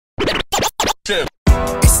Jim.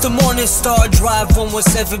 It's the Morning Star Drive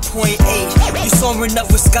 117.8. You soaring up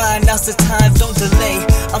with sky, now's the time, don't delay.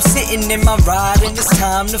 I'm sitting in my ride and it's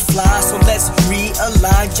time to fly. So let's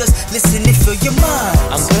realign, just listen and fill your mind.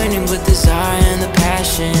 I'm burning with desire and the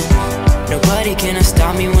passion. Nobody can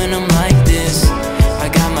stop me when I'm like this. I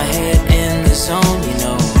got my head in the zone, you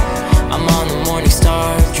know. I'm on the Morning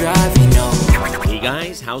Star Drive, you know. Hey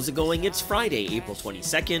guys, how's it going? It's Friday, April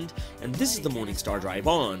 22nd, and this is the Morning Star Drive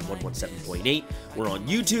on 117.8. We're on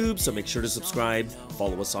YouTube, so make sure to subscribe,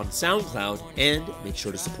 follow us on SoundCloud, and make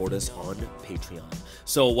sure to support us on Patreon.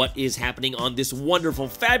 So what is happening on this wonderful,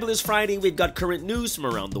 fabulous Friday? We've got current news from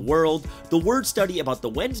around the world, the word study about the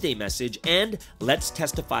Wednesday message, and Let's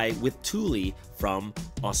Testify with Thule from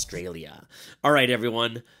Australia. All right,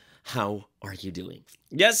 everyone. How are you doing?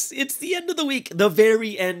 Yes, it's the end of the week, the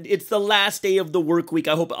very end. It's the last day of the work week.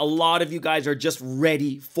 I hope a lot of you guys are just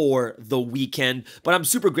ready for the weekend. But I'm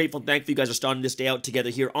super grateful and thankful you guys are starting this day out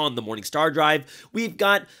together here on the Morning Star Drive. We've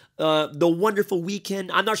got the wonderful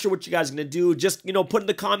weekend. I'm not sure what you guys are going to do. Just, you know, put in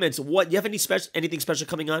the comments. What, you have anything special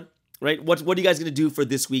coming on? Right? What are you guys going to do for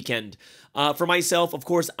this weekend? For myself, of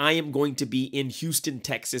course, I am going to be in Houston,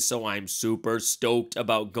 Texas, so I'm super stoked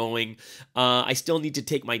about going. I still need to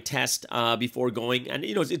take my test before going, and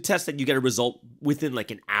you know, it's a test that you get a result within like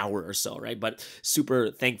an hour or so, right? But super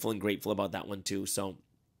thankful and grateful about that one too. So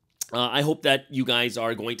I hope that you guys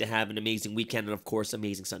are going to have an amazing weekend and, of course,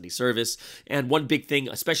 amazing Sunday service. And one big thing,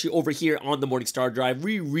 especially over here on the Morning Star Drive,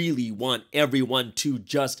 we really want everyone to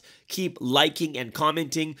just keep liking and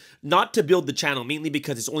commenting, not to build the channel, mainly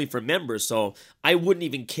because it's only for members. So I wouldn't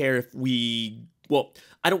even care if well,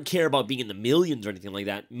 I don't care about being in the millions or anything like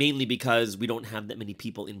that, mainly because we don't have that many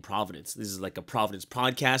people in Providence. This is like a Providence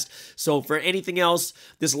podcast. So for anything else,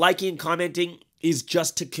 this liking and commenting is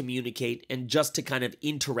just to communicate and just to kind of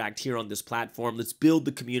interact here on this platform. Let's build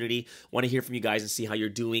the community. Want to hear from you guys and see how you're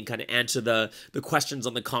doing, kind of answer the questions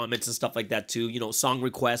on the comments and stuff like that too. You know, song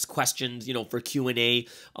requests, questions, you know, for Q&A,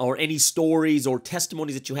 or any stories or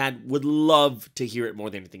testimonies that you had. Would love to hear it more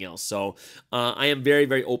than anything else. So I am very,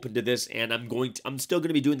 very open to this, and I'm still going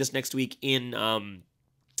to be doing this next week in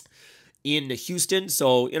Houston.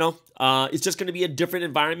 So, you know, it's just going to be a different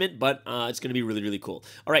environment, but it's going to be really, really cool.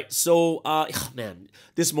 All right. So, man,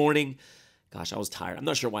 this morning, gosh, I was tired. I'm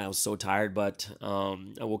not sure why I was so tired, but I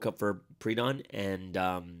woke up for pre-dawn, and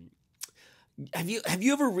have you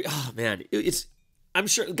ever, oh man, I'm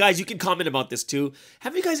sure, guys, you can comment about this too.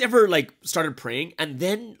 Have you guys ever like started praying and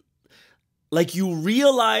then like you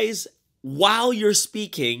realize while you're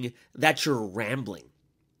speaking that you're rambling?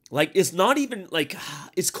 Like, it's not even, like,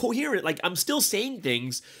 it's coherent. Like, I'm still saying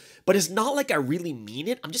things, but it's not like I really mean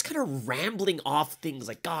it. I'm just kind of rambling off things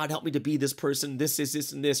like, God, help me to be this person, this,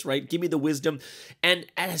 and this, right? Give me the wisdom. And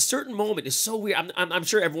at a certain moment, it's so weird. I'm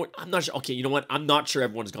sure everyone, I'm not sure. Okay, you know what? I'm not sure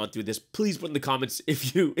everyone's gone through this. Please put in the comments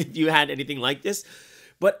if you had anything like this.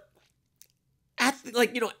 But at,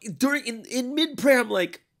 like, you know, in mid-prayer, I'm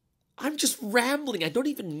like, I'm just rambling. I don't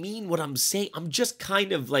even mean what I'm saying. I'm just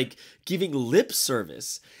kind of like giving lip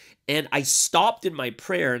service. And I stopped in my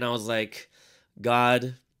prayer and I was like,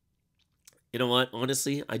 God, you know what?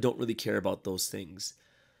 Honestly, I don't really care about those things.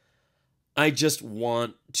 I just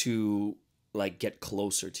want to like get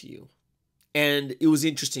closer to you. And it was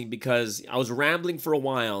interesting because I was rambling for a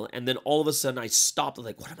while, and then all of a sudden I stopped. I was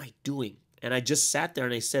like, what am I doing? And I just sat there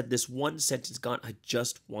and I said this one sentence, God, I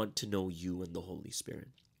just want to know you and the Holy Spirit.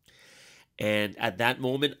 And at that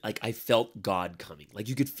moment, like, I felt God coming. Like,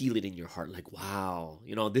 you could feel it in your heart. Like, wow,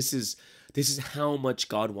 you know, this is how much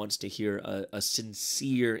God wants to hear a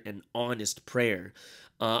sincere and honest prayer.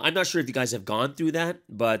 I'm not sure if you guys have gone through that,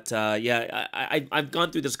 but yeah, I've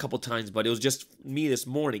gone through this a couple times, but it was just me this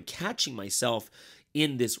morning catching myself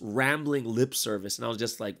in this rambling lip service. And I was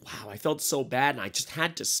just like, wow, I felt so bad, and I just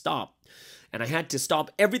had to stop. And I had to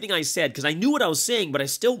stop everything I said because I knew what I was saying, but I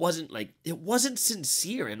still wasn't like, it wasn't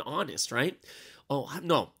sincere and honest, right? Oh,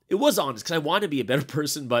 no, it was honest because I want to be a better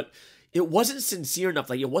person, but it wasn't sincere enough.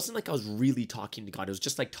 Like, it wasn't like I was really talking to God. It was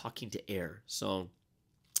just like talking to air. So,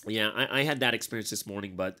 yeah, I had that experience this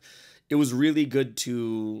morning, but it was really good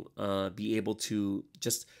to be able to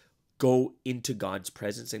just go into God's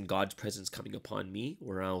presence and God's presence coming upon me,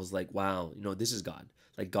 where I was like, wow, you know, this is God.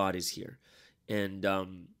 Like, God is here. And,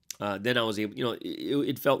 then I was able, you know,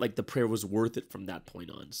 it felt like the prayer was worth it from that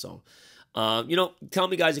point on. So, you know, tell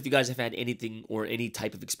me, guys, if you guys have had anything or any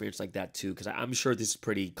type of experience like that too, because I'm sure this is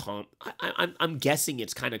pretty common. I'm guessing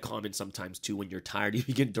it's kind of common sometimes too. When you're tired, you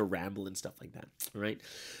begin to ramble and stuff like that, right?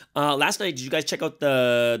 Last night, did you guys check out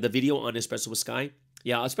the video on Espresso with Sky?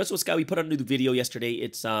 Yeah, especially with Sky, we put out a new video yesterday.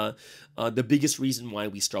 It's the biggest reason why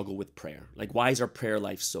we struggle with prayer. Like, why is our prayer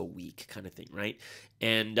life so weak, kind of thing, right?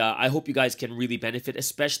 And I hope you guys can really benefit,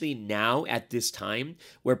 especially now at this time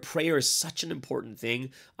where prayer is such an important thing.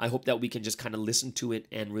 I hope that we can just kind of listen to it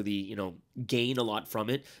and really, you know, gain a lot from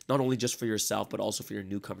it, not only just for yourself, but also for your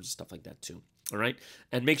newcomers and stuff like that too. All right.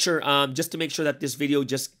 And make sure, just to make sure that this video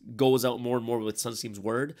just goes out more and more with Sunsteam's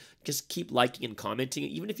word, just keep liking and commenting.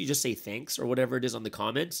 Even if you just say thanks or whatever it is on the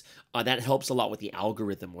comments, that helps a lot with the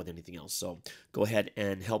algorithm more than anything else. So go ahead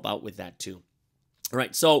and help out with that too. All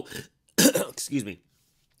right. So, excuse me.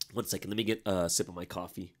 1 second. Let me get a sip of my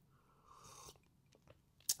coffee.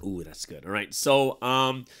 Ooh, that's good. All right. So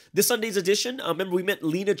this Sunday's edition, remember we met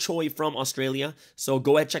Lena Choi from Australia. So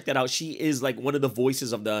go ahead, check that out. She is like one of the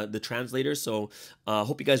voices of the translators. So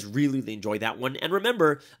hope you guys really enjoy that one. And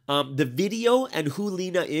remember, the video and who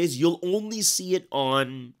Lena is, you'll only see it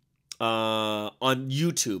on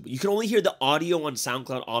YouTube. You can only hear the audio on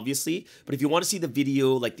SoundCloud, obviously, but if you want to see the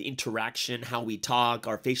video, like the interaction, how we talk,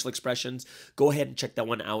 our facial expressions, go ahead and check that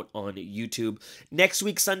one out on YouTube. Next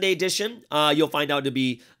week's Sunday edition, you'll find out to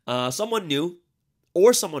be someone new,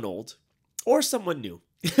 or someone old, or someone new.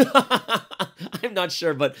 I'm not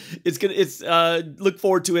sure, but it's look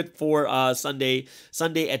forward to it for Sunday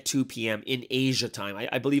at 2 p.m. in Asia time.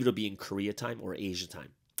 I believe it'll be in Korea time or Asia time,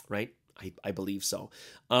 right? I believe so.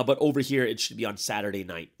 But over here, it should be on Saturday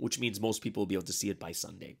night, which means most people will be able to see it by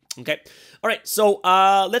Sunday. Okay. All right. So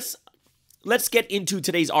let's get into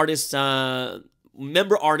today's artists,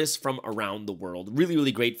 member artists from around the world. Really,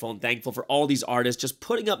 really grateful and thankful for all these artists just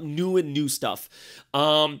putting up new stuff.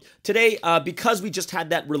 Today, because we just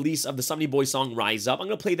had that release of the Somni Boy song Rise Up, I'm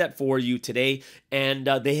going to play that for you today. And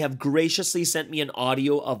they have graciously sent me an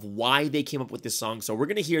audio of why they came up with this song. So we're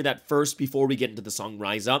going to hear that first before we get into the song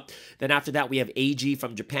Rise Up. Then after that, we have AG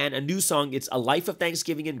from Japan, a new song. It's A Life of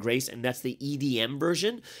Thanksgiving and Grace, and that's the EDM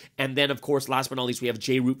version. And then, of course, last but not least, we have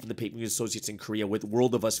J Root from the Paper Music Associates in Korea with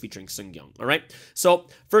World of Us featuring Seungyeong. All right. So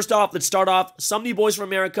first off, let's start off. Somni Boys from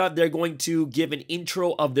America, they're going to give an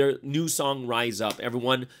intro of their new song, Rise Up.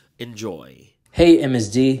 Everyone, enjoy. Hey,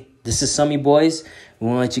 MSD. This is Somni Boys. We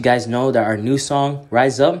want to let you guys know that our new song,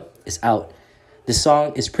 Rise Up, is out. The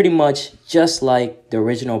song is pretty much just like the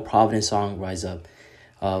original Providence song, Rise Up.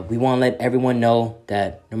 We want to let everyone know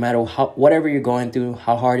that no matter whatever you're going through,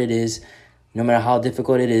 how hard it is, no matter how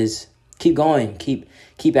difficult it is, keep going, keep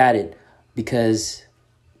at it, because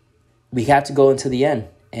we have to go into the end.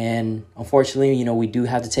 And unfortunately, you know, we do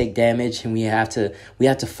have to take damage and we have to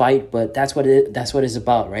fight, but that's what it's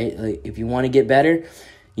about, right? Like, if you want to get better,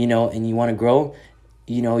 you know, and you want to grow,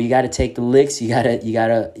 you know, you got to take the licks, you got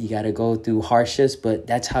to go through hardships, but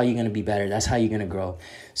that's how you're going to be better. That's how you're going to grow.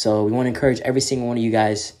 So we want to encourage every single one of you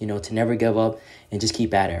guys, you know, to never give up and just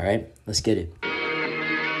keep at it, all right? Let's get it.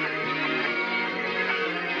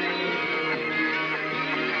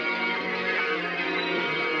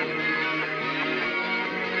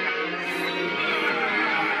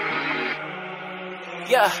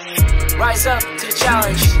 Yeah, rise up to the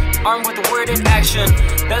challenge, armed with the word in action,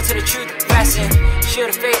 belt to the truth, fasten, shield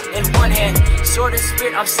of faith in one hand, sword of the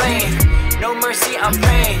spirit I'm slaying, no mercy I'm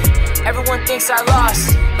praying, everyone thinks I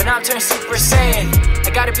lost, but now I'm turning Super Saiyan,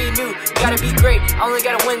 I gotta be new, gotta be great, I only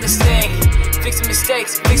gotta win this thing, fixing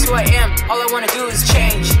mistakes, fix who I am, all I wanna do is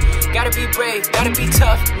change, gotta be brave, gotta be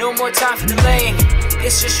tough, no more time for delaying,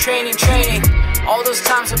 it's just training, all those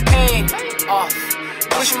times of pain, off,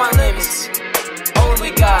 pushing my limits,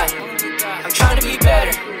 with God, I'm trying to be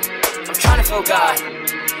better, I'm trying to feel God,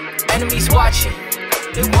 enemies watching,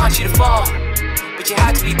 they want you to fall, but you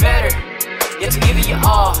have to be better, you have to give it your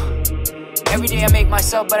all, every day I make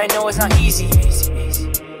myself, but I know it's not easy,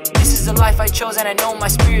 this is the life I chose and I know my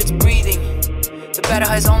spirit's breathing, the battle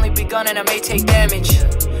has only begun and I may take damage,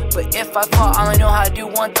 but if I fall, all I know how to do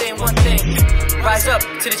one thing, rise up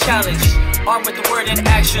to the challenge, armed with the word in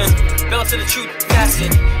action, belt to the truth, fasten,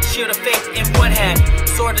 shield of faith in one hand,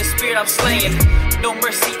 sword of the spirit I'm slaying, no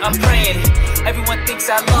mercy I'm praying, everyone thinks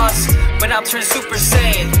I lost, but now I'm turning Super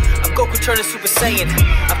Saiyan, I'm Goku turning Super Saiyan,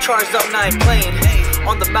 I'm charged up, now I'm playing,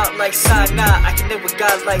 on the mount like Sinai, I can live with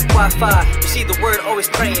God like Wi-Fi, receive the word, always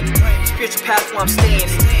praying, spiritual path where I'm staying,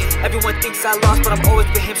 everyone thinks I lost, but I'm always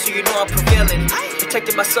with him, so you know I'm prevailing,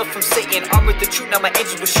 protecting myself from Satan, armed with the truth, now my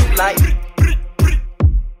angels will shoot like,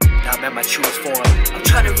 now I'm at my truest form, I'm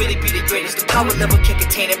trying to really be the greatest, the power level can't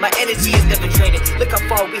contain it, my energy is never draining, look how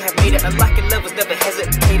far we have made it, unlocking levels never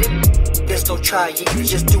hesitated, there's no try, you can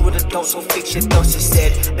just do it or don't, so fix your thoughts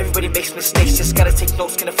instead, everybody makes mistakes, just gotta take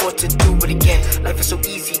notes, can afford to do it again, life is so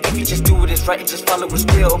easy, if you just do what is right and just follow what's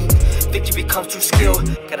real, victory comes through skill,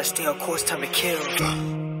 gotta stay on course, time to kill.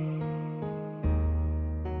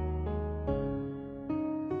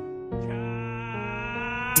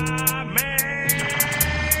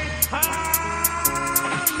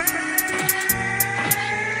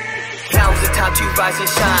 rise and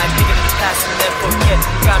shine. Thinking of the past and never forget.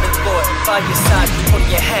 God is Lord, by your side,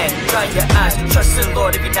 holding your hand, dry your eyes. Trust in the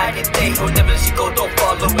Lord every night and day. He'll never let you go, don't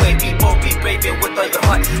fall away. Be bold, be brave, and with all your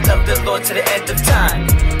heart, love the Lord to the end of time.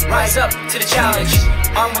 Rise up to the challenge,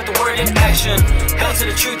 armed with the word in action. Held to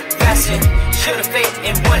the truth, fastened. Shield of faith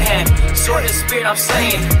in one hand, sword of spirit I'm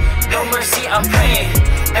slaying. No mercy I'm praying.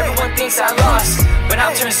 Everyone thinks I lost, but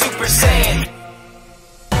I'm turning Super Saiyan.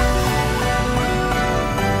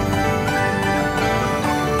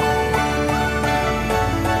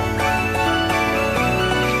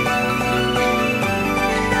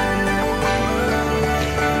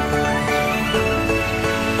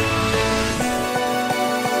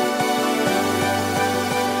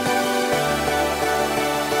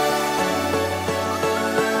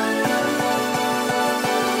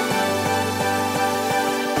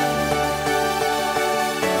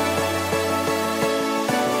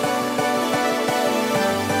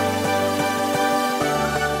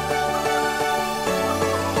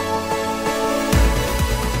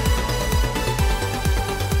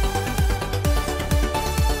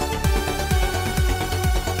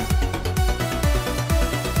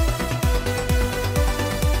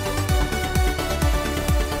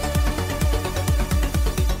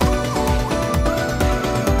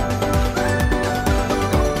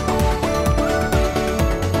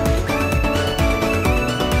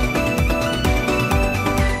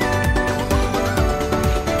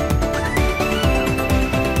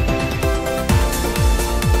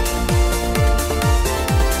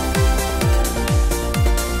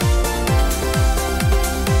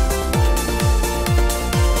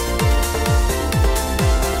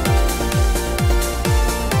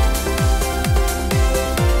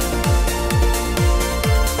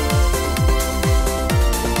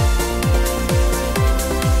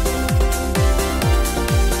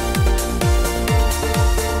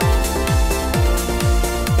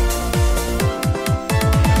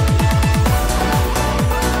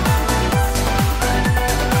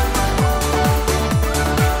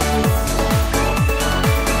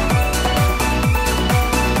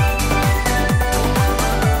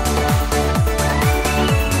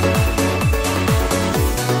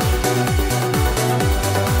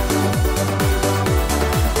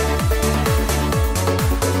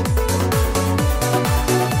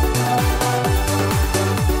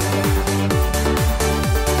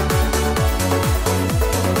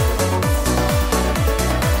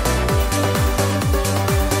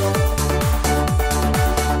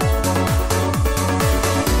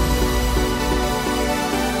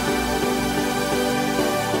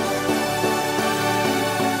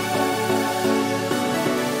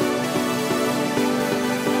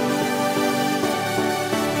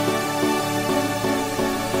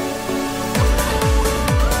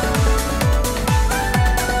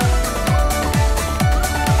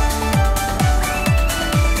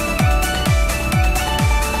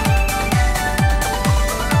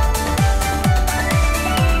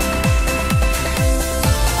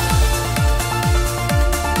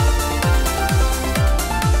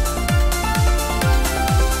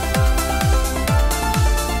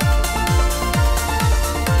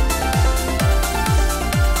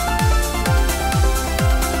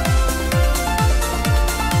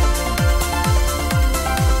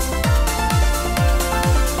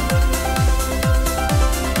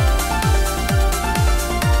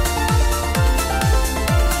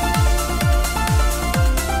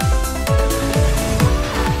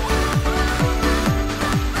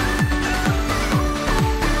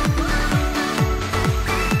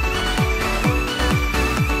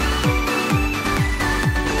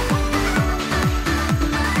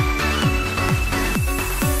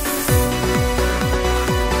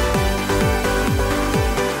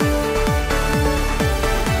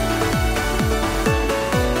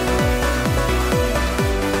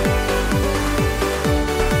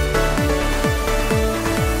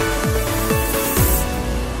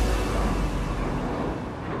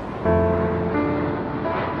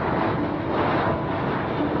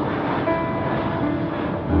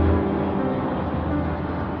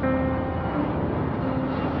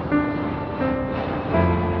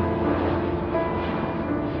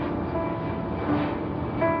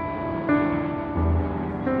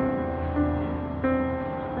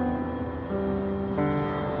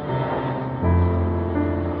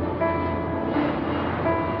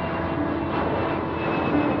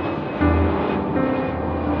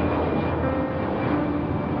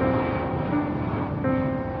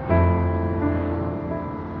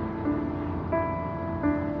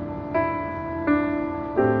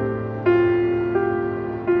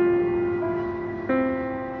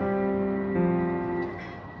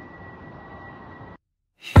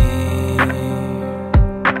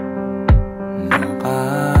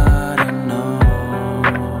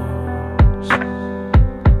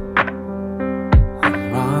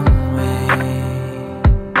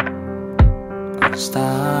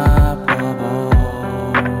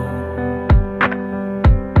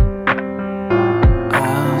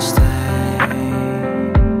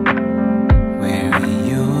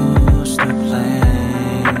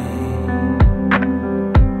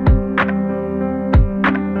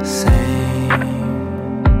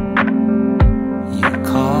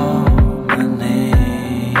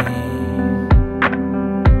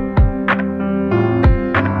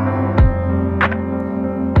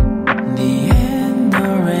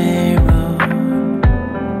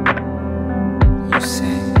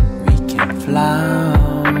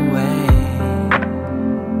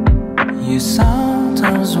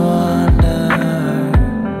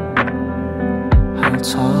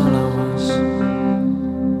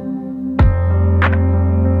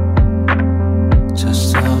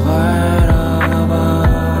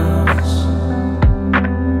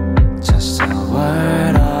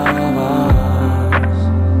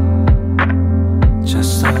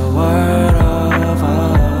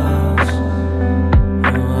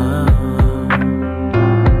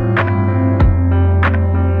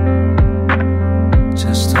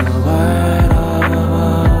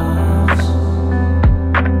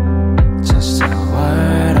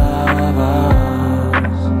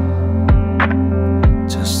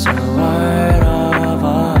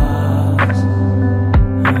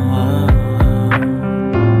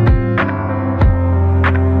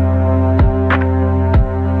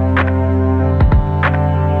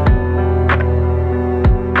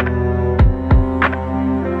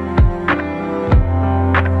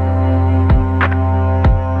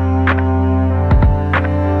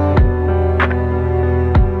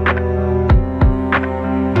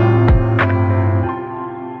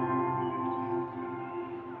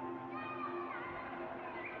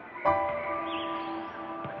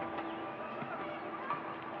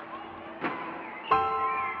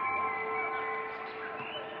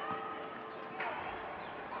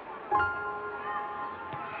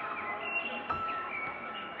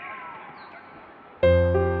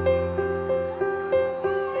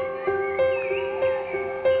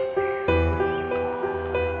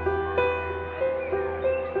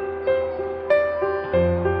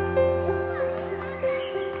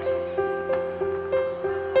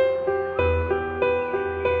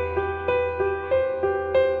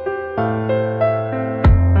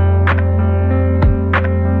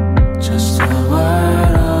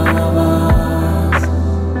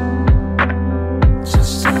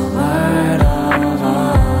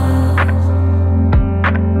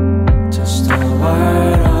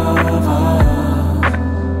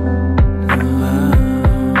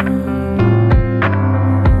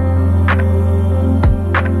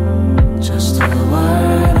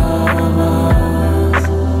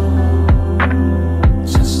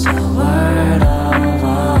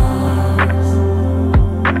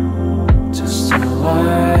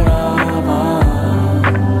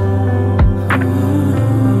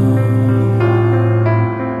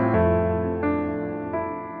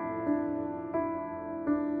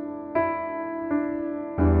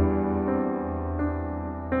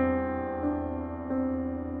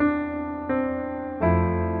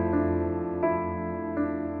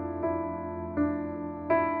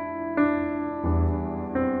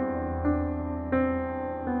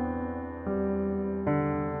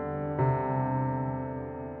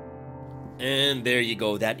 And there you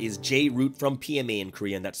go. That is J Root from PMA in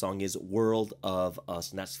Korea, and that song is World of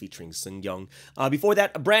Us, and that's featuring Seungyeong. Before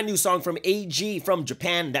that, a brand new song from AG from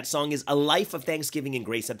Japan. That song is A Life of Thanksgiving and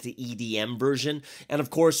Grace. That's the EDM version. And of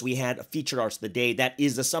course, we had a featured artist of the day. That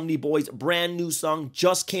is the Sumney Boys' brand new song.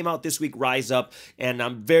 Just came out this week, Rise Up. And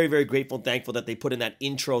I'm very, very grateful and thankful that they put in that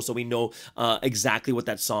intro so we know exactly what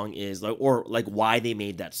that song is, or why they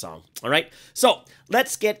made that song. All right, so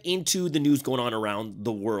let's get into the news going on around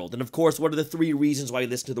the world. And of course, what are the 3 reasons why you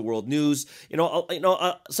listen to the world news?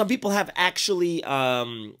 Some people have actually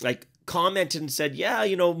commented and said, yeah,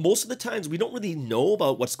 most of the times we don't really know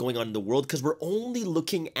about what's going on in the world because we're only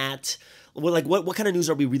looking at, what kind of news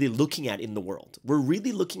are we really looking at in the world? We're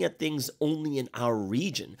really looking at things only in our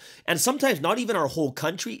region. And sometimes not even our whole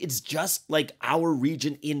country. It's just like our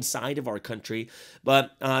region inside of our country.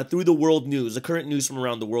 But through the world news, the current news from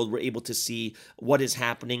around the world, we're able to see what is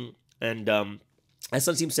happening. And as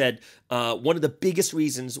Sunseem said, one of the biggest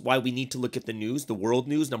reasons why we need to look at the news, the world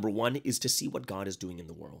news, number 1, is to see what God is doing in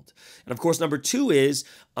the world. And of course, number 2 is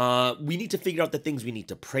we need to figure out the things we need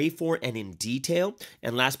to pray for and in detail.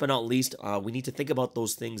 And last but not least, we need to think about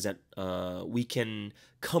those things that we can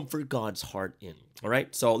comfort God's heart in. All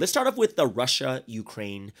right, so let's start off with the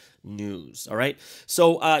Russia-Ukraine news. All right,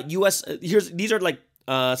 so these are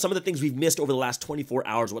some of the things we've missed over the last 24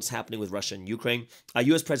 hours, what's happening with Russia and Ukraine.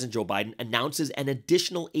 U.S. President Joe Biden announces an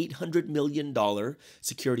additional $800 million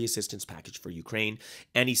security assistance package for Ukraine.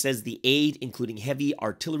 And he says the aid, including heavy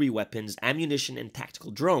artillery weapons, ammunition, and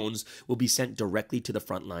tactical drones, will be sent directly to the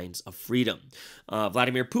front lines of freedom.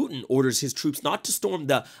 Vladimir Putin orders his troops not to storm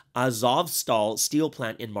the Azovstal steel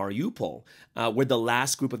plant in Mariupol, where the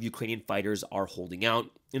last group of Ukrainian fighters are holding out.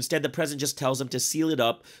 Instead, the president just tells them to seal it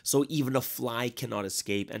up so even a fly cannot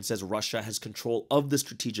escape, and says Russia has control of the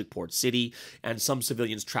strategic port city, and some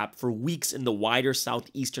civilians trapped for weeks in the wider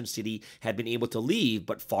southeastern city had been able to leave,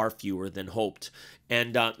 but far fewer than hoped.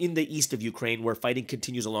 And in the east of Ukraine, where fighting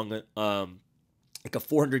continues along a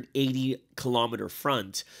 480-kilometer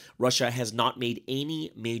front, Russia has not made any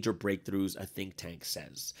major breakthroughs, a think tank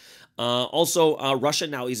says. Also, Russia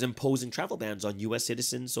now is imposing travel bans on U.S.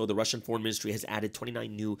 citizens. So the Russian Foreign Ministry has added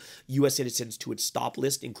 29 new U.S. citizens to its stop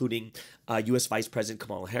list, including U.S. Vice President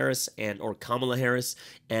Kamala Harris and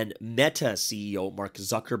Meta CEO Mark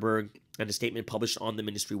Zuckerberg. And a statement published on the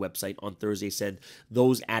ministry website on Thursday said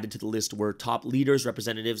those added to the list were top leaders,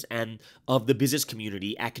 representatives, and of the business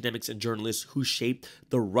community, academics, and journalists who shaped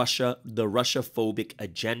the Russia-phobic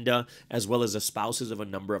agenda, as well as the spouses of a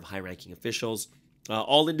number of high-ranking officials.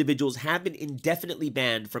 All individuals have been indefinitely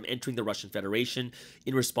banned from entering the Russian Federation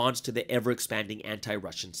in response to the ever-expanding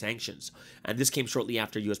anti-Russian sanctions. And this came shortly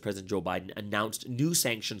after U.S. President Joe Biden announced new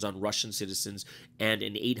sanctions on Russian citizens and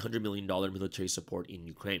an $800 million military support in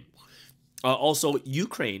Ukraine. Also,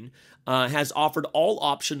 Ukraine has offered all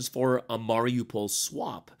options for a Mariupol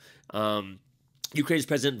swap. Ukraine's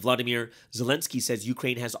President Vladimir Zelensky says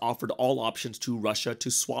Ukraine has offered all options to Russia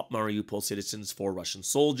to swap Mariupol citizens for Russian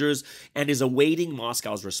soldiers and is awaiting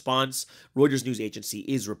Moscow's response, Reuters news agency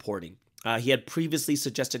is reporting. He had previously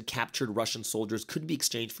suggested captured Russian soldiers could be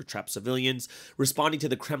exchanged for trapped civilians, responding to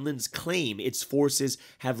the Kremlin's claim its forces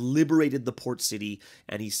have liberated the port city,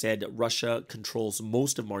 and he said Russia controls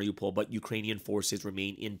most of Mariupol, but Ukrainian forces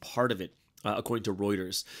remain in part of it. According to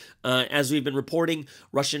Reuters. As we've been reporting,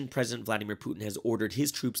 Russian President Vladimir Putin has ordered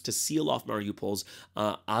his troops to seal off Mariupol's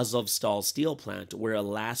Azovstal steel plant, where a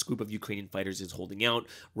last group of Ukrainian fighters is holding out,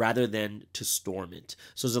 rather than to storm it.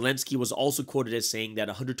 So Zelensky was also quoted as saying that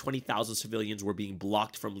 120,000 civilians were being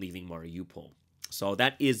blocked from leaving Mariupol. So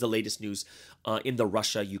that is the latest news in the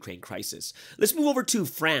Russia-Ukraine crisis. Let's move over to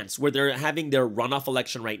France, where they're having their runoff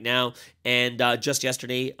election right now. And just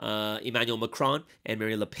yesterday, Emmanuel Macron and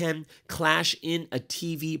Marine Le Pen clash in a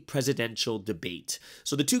TV presidential debate.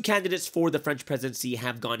 So the two candidates for the French presidency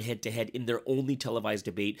have gone head-to-head in their only televised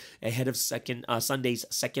debate ahead of Sunday's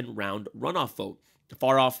second round runoff vote.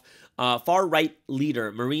 Far-right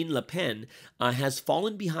leader Marine Le Pen has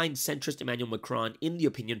fallen behind centrist Emmanuel Macron in the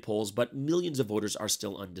opinion polls, but millions of voters are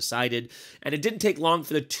still undecided. And it didn't take long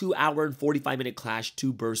for the 2-hour and 45-minute clash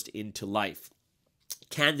to burst into life.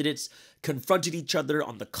 Candidates confronted each other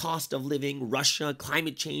on the cost of living, Russia,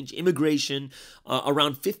 climate change, immigration.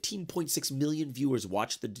 Around 15.6 million viewers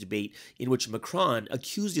watched the debate, in which Macron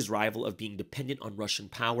accused his rival of being dependent on Russian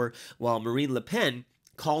power, while Marine Le Pen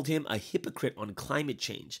called him a hypocrite on climate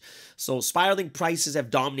change. So spiraling prices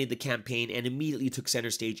have dominated the campaign and immediately took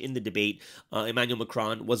center stage in the debate. Emmanuel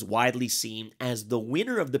Macron was widely seen as the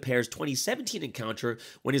winner of the pair's 2017 encounter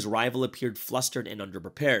when his rival appeared flustered and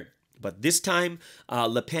underprepared. But this time,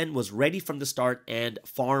 Le Pen was ready from the start and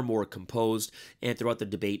far more composed. And throughout the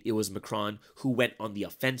debate, it was Macron who went on the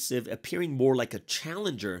offensive, appearing more like a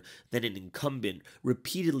challenger than an incumbent,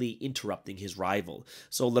 repeatedly interrupting his rival.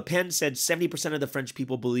 So Le Pen said 70% of the French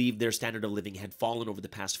people believe their standard of living had fallen over the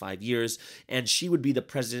past 5 years, and she would be the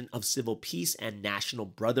president of civil peace and national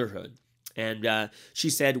brotherhood. And she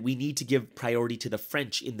said, we need to give priority to the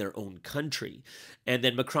French in their own country. And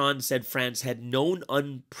then Macron said France had unknown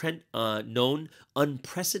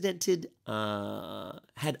unprecedented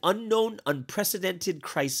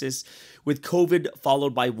crisis with COVID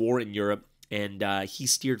followed by war in Europe. And he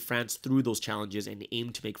steered France through those challenges and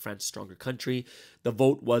aimed to make France a stronger country. The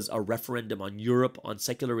vote was a referendum on Europe, on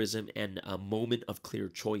secularism, and a moment of clear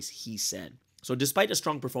choice, he said. So despite a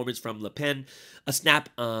strong performance from Le Pen, a Snap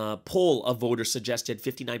poll of voters suggested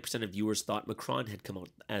 59% of viewers thought Macron had come out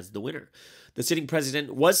as the winner. The sitting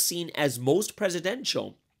president was seen as most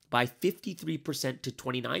presidential by 53% to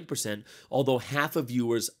 29%, although half of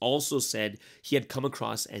viewers also said he had come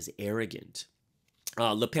across as arrogant.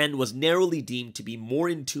 Le Pen was narrowly deemed to be more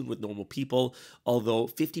in tune with normal people, although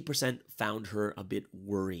 50% found her a bit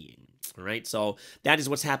worrying. All right, so that is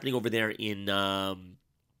what's happening over there in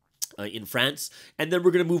France. And then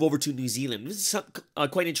we're going to move over to New Zealand. This is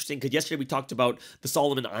quite interesting because yesterday we talked about the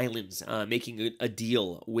Solomon Islands making a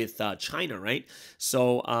deal with China, right?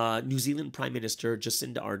 So New Zealand Prime Minister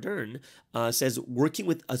Jacinda Ardern says working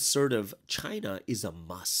with assertive China is a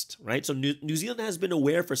must, right? So New Zealand has been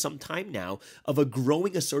aware for some time now of a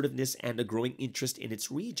growing assertiveness and a growing interest in its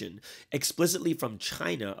region, explicitly from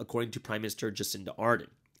China, according to Prime Minister Jacinda Ardern.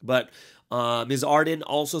 But Ms. Ardern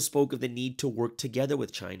also spoke of the need to work together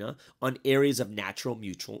with China on areas of natural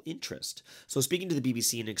mutual interest. So speaking to the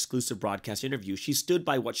BBC in an exclusive broadcast interview, she stood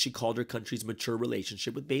by what she called her country's mature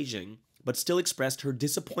relationship with Beijing, but still expressed her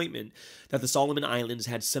disappointment that the Solomon Islands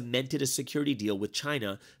had cemented a security deal with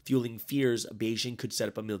China, fueling fears Beijing could set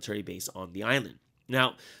up a military base on the island.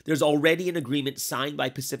 Now, there's already an agreement signed by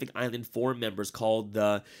Pacific Island Forum members called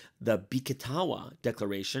the Bikitawa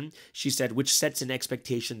Declaration, she said, which sets an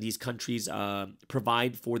expectation these countries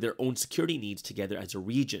provide for their own security needs together as a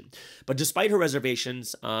region. But despite her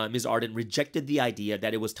reservations, Ms. Ardern rejected the idea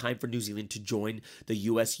that it was time for New Zealand to join the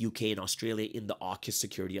US, UK, and Australia in the AUKUS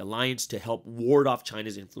security alliance to help ward off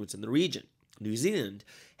China's influence in the region. New Zealand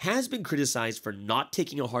has been criticized for not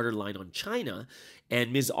taking a harder line on China,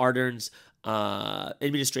 and Ms. Ardern's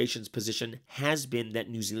administration's position has been that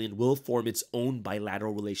New Zealand will form its own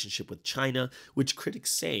bilateral relationship with China, which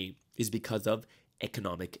critics say is because of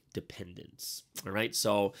economic dependence. All right,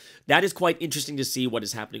 so that is quite interesting to see what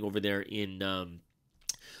is happening over there in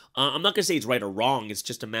I'm not going to say it's right or wrong. It's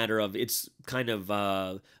just a matter of it's kind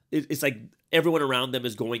of it's like everyone around them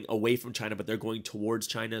is going away from China, but they're going towards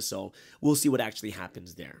China. So we'll see what actually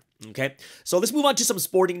happens there. Okay, so let's move on to some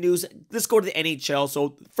sporting news. Let's go to the NHL.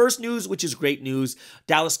 So first news, which is great news,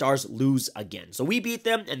 Dallas Stars lose again. So we beat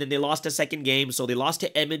them, and then they lost a second game. So they lost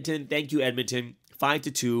to Edmonton. Thank you, Edmonton.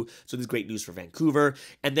 5-2, so this is great news for Vancouver.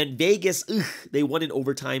 And then Vegas, they won in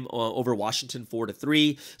overtime over Washington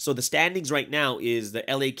 4-3. So the standings right now is the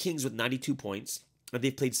LA Kings with 92 points, and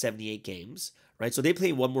they've played 78 games, right? So they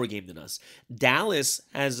play one more game than us. Dallas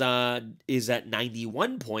is at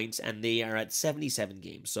 91 points, and they are at 77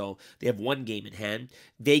 games. So they have one game in hand.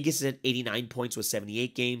 Vegas is at 89 points with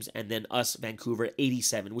 78 games, and then us, Vancouver,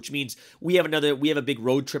 87, which means we have a big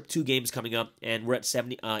road trip, 2 games coming up, and we're at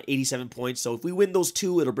 87 points. So if we win those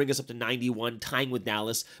 2, it'll bring us up to 91, tying with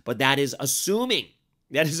Dallas. But that is assuming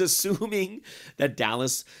that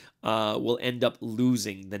Dallas will end up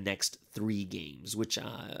losing the next 3 games, which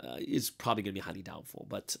is probably going to be highly doubtful.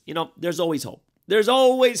 But, you know, there's always hope. There's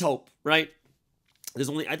always hope, right?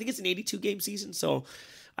 I think it's an 82-game season, so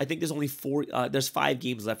I think there's only 5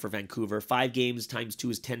 games left for Vancouver. 5 games times 2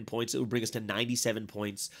 is 10 points. It would bring us to 97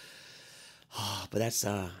 points. But that's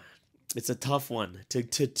it's a tough one. To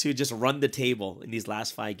just run the table in these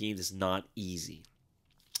last 5 games is not easy.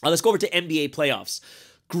 Let's go over to NBA playoffs.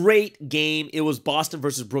 Great game. It was Boston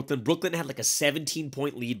versus Brooklyn. Brooklyn had like a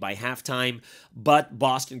 17-point lead by halftime, but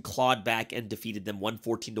Boston clawed back and defeated them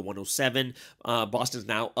 114-107. Boston's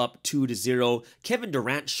now up 2-0. Kevin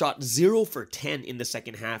Durant shot 0 for 10 in the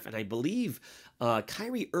second half, and I believe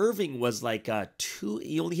Kyrie Irving was like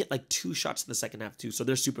he only hit like 2 shots in the second half too, so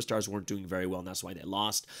their superstars weren't doing very well, and that's why they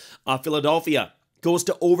lost. Philadelphia goes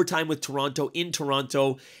to overtime with Toronto in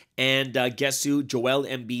Toronto, and guess who? Joel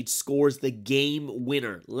Embiid scores the game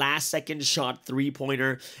winner. Last second shot,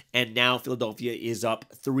 3-pointer, and now Philadelphia is up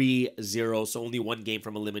 3-0, so only 1 game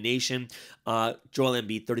from elimination. Joel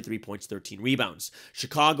Embiid, 33 points, 13 rebounds.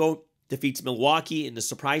 Chicago defeats Milwaukee in the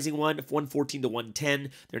surprising one,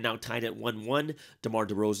 114-110. They're now tied at 1-1. DeMar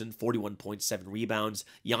DeRozan, 41.7 rebounds.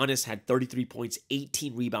 Giannis had 33 points,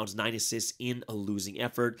 18 rebounds, 9 assists in a losing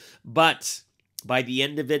effort. But by the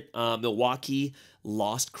end of it, Milwaukee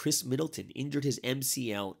lost Chris Middleton, injured his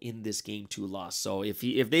MCL in this Game 2 loss. So if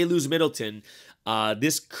they lose Middleton,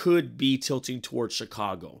 this could be tilting towards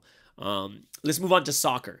Chicago. Let's move on to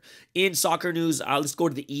soccer. In soccer news, let's go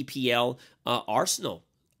to the EPL. Arsenal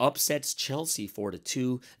upsets Chelsea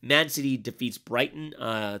 4-2. Man City defeats Brighton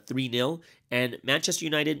 3-0. And Manchester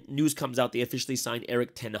United, news comes out, they officially signed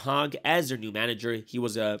Erik ten Hag as their new manager. He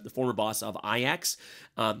was the former boss of Ajax,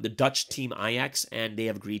 the Dutch team Ajax, and they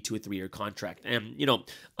have agreed to a 3-year contract. And,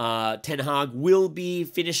 Ten Hag will be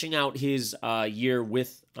finishing out his year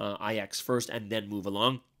with Ajax first and then move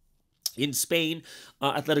along. In Spain,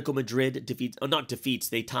 Atletico Madrid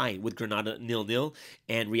they tie with Granada 0-0,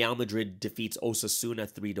 and Real Madrid defeats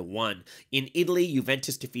Osasuna 3-1. In Italy,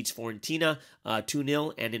 Juventus defeats Fiorentina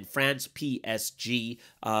 2-0, and in France, PSG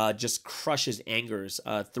just crushes Angers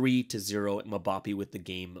 3-0. Mbappe with the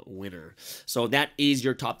game winner. So that is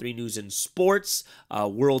your top 3 news in sports,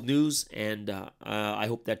 world news, and I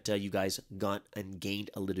hope that you guys got and gained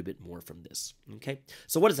a little bit more from this. Okay,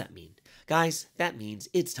 so what does that mean? Guys, that means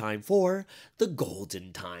it's time for the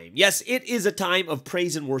golden time. Yes, it is a time of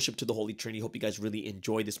praise and worship to the Holy Trinity. Hope you guys really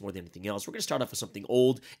enjoy this more than anything else. We're going to start off with something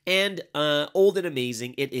old and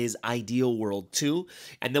amazing. It is Ideal World 2.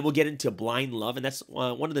 And then we'll get into Blind Love. And that's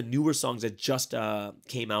one of the newer songs that just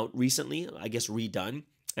came out recently, I guess redone.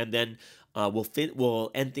 And then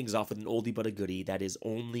we'll end things off with an oldie but a goodie. That is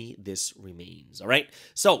Only This Remains. All right.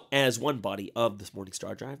 So, as one body of this Morning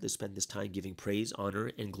Star Drive, let's spend this time giving praise, honor,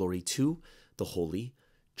 and glory to the Holy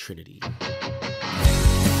Trinity.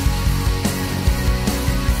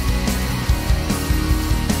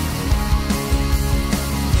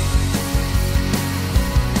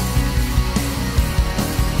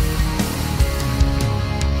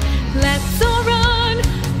 Let's all run.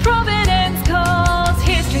 Providence calls,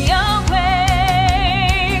 history awaits.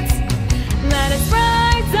 Let us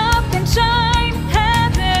rise up and shine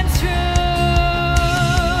heaven's truth.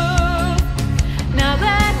 Now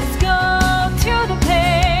let us go to the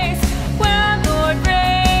place where our Lord reigns.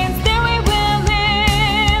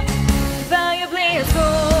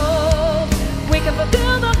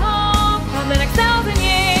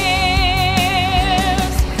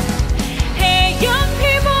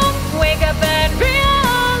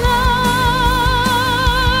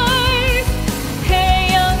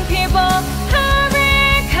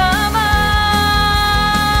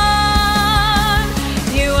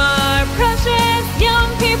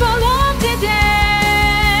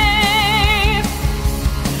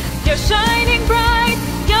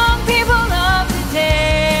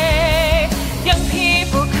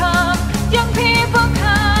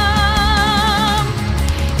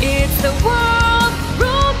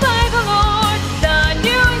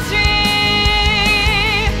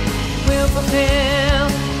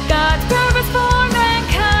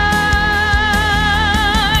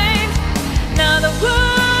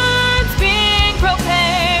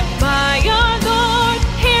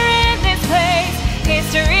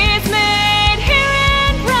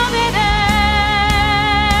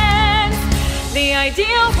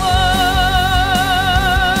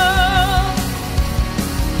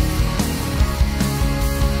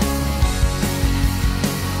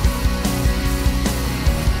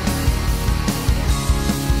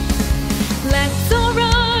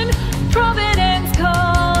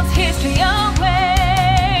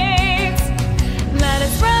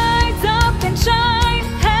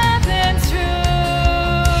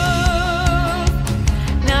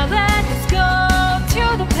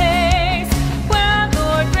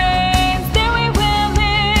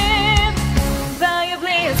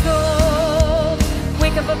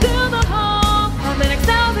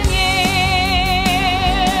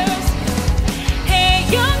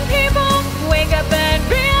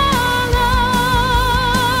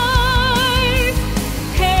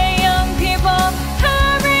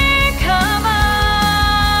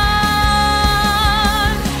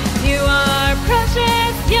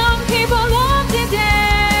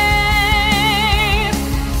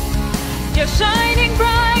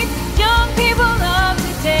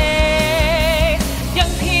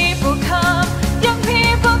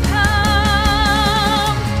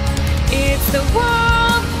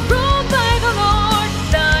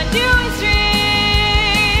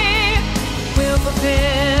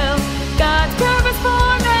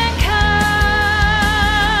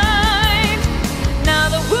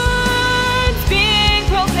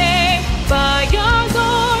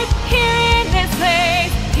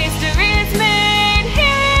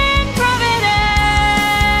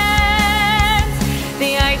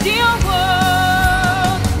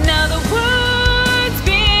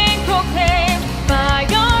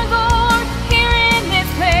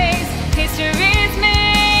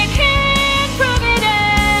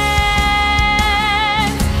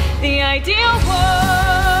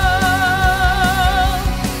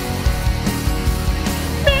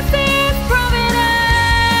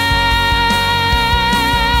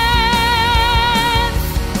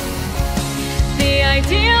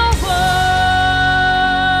 ideal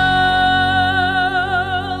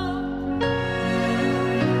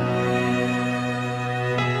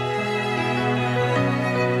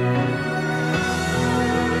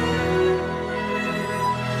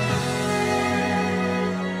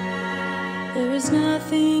There is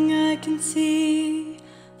nothing I can see,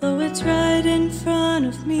 though it's right in front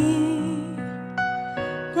of me.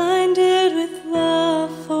 Blinded with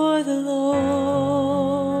love for the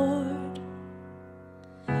Lord,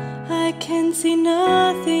 I can see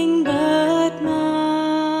nothing but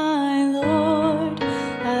my Lord.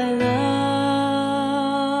 I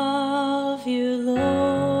love you,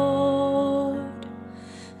 Lord.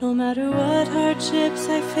 No matter what hardships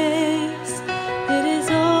I face, it is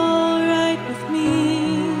all right with me.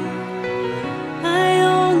 I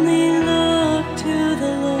only look to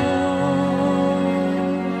the Lord.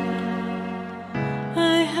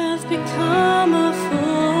 I have become a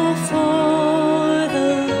fool for the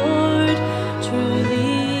Lord,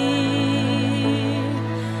 truly.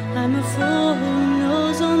 I'm a fool who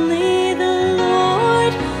knows only the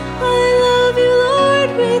Lord. I love you, Lord,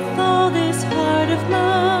 with all this heart of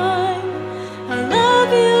mine. I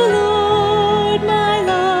love you, Lord, my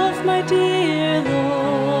love, my dear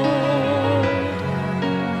Lord.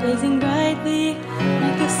 Blazing brightly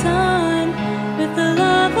like the sun with the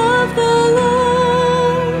love of the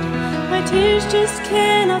Lord. My tears just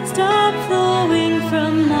cannot stop flowing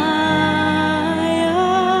from my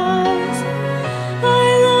eyes. I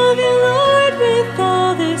love you, Lord, with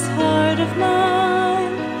all this heart of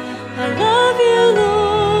mine. I love you,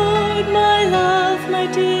 Lord, my love, my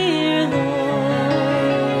dear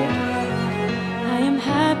Lord. I am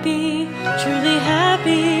happy, truly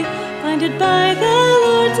happy, blinded by the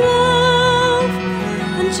Lord's love,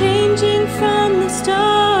 unchanging from the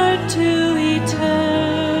start to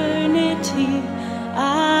eternity.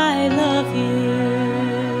 I love you.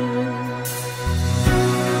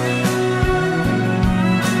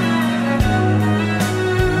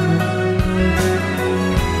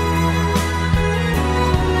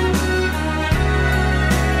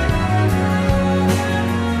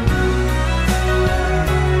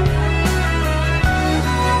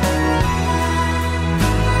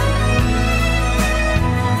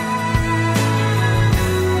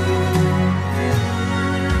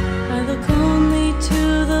 I look only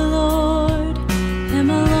to the Lord, Him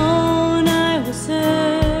alone I will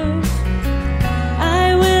serve.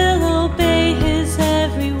 I will obey His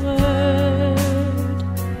every word.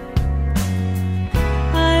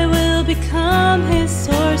 I will become His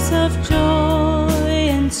source of joy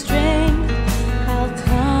and strength. I'll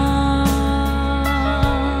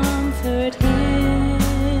comfort Him.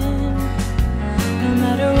 No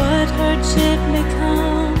matter what hardship may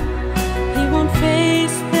come, He won't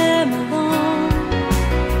face them alone.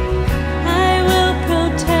 I will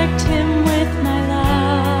protect him with my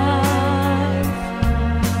life.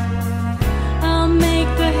 I'll make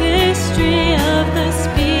the history of the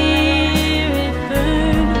Spirit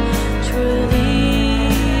burn truly.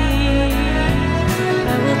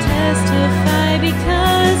 I will testify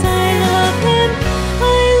because I love him.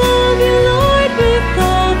 I love you, Lord, with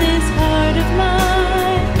all this heart of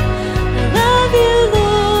mine. I love you,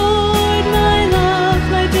 Lord, my love,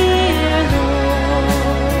 my dear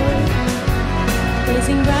Lord.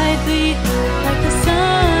 Blazing brightly like the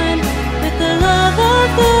sun with the love of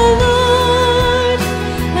the Lord.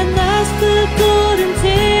 At last the golden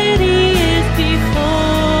city is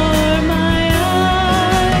before my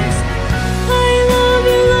eyes. I love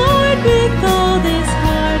you, Lord, with all this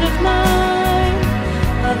heart of mine.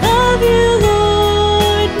 I love you,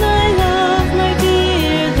 Lord, my love, my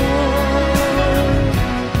dear Lord.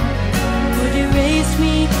 Would you raise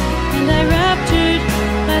me, and I raptured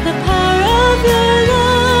by the power of your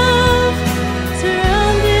love.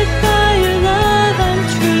 Surrounded by your love, I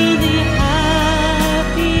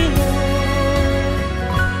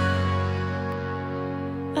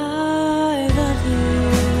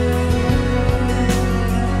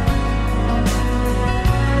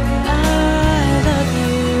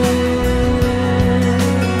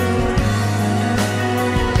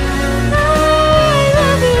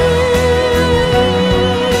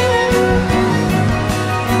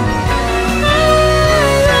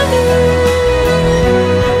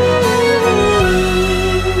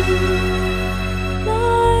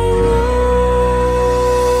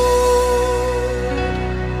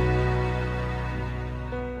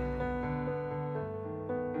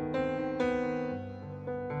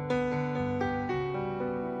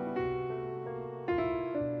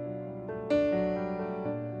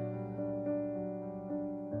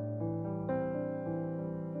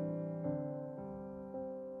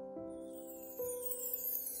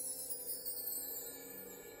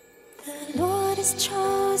has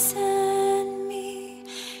chosen me.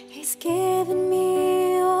 He's given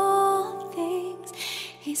me all things.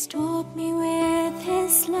 He's taught me with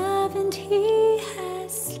His love, and He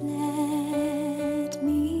has led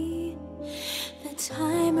me. The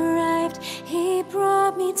time arrived, He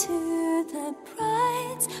brought me to the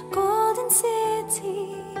bride's golden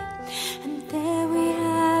city, and there we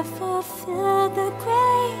have fulfilled the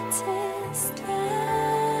greatest love.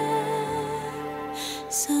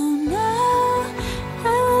 So now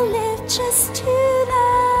I will live just to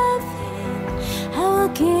love Him. I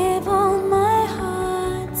will give all my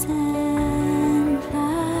heart and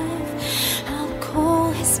life. I'll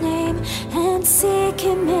call His name and seek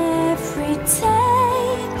Him every day.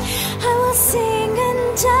 I will sing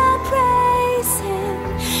and I'll praise Him.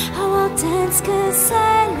 I will dance 'cause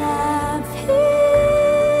I love Him.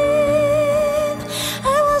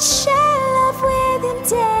 I will share love with Him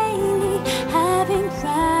daily, having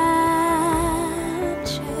rapture,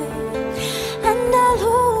 and I'll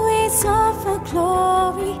always offer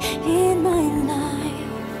glory in my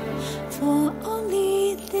life, for only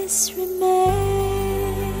this remains.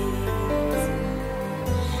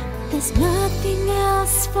 There's nothing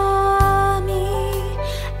else for me,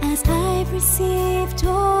 as I've received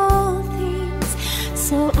all things,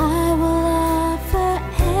 so I will offer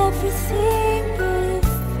everything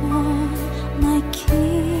before my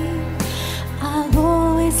King. I'll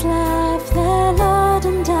always love the Lord,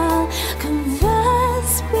 and I'll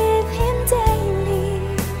converse with Him daily,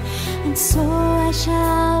 and so I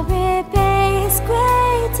shall repay His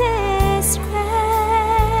greatest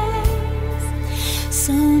grace.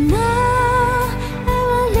 So now I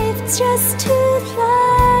will live just to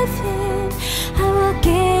love Him. I will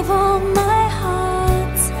give all my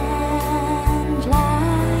heart and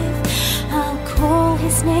life. I'll call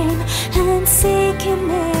His name and seek Him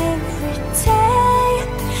every day.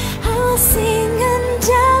 I will sing and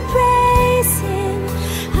I'll praise Him.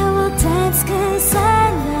 I will dance 'cause I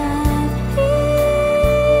love Him.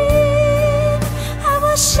 I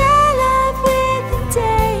will share love with Him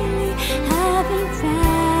daily, having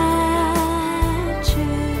raptured,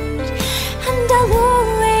 and I'll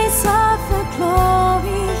always offer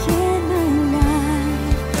glory in my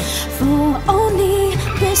life, for only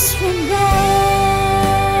this remains.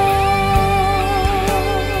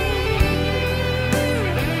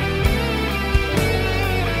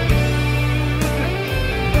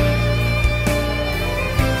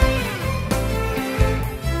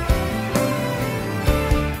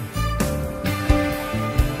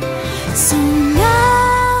 So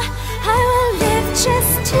now I will live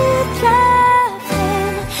just to love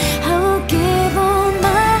Him. I will give all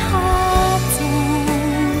my heart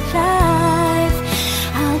and life.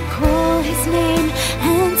 I'll call His name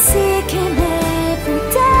and seek Him every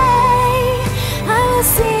day. I will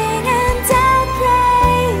sing and I'll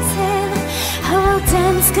praise Him. I will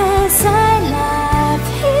dance 'cause I love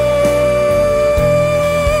Him.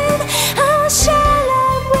 I will share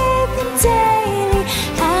love with Him daily,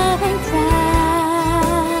 having rapture,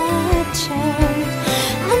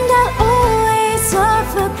 and I'll always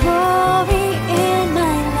offer glory in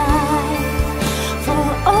my life, for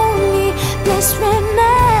only this remains.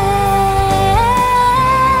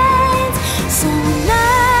 So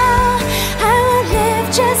now I will live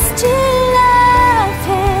just to love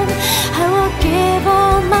Him. I will give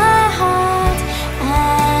all my heart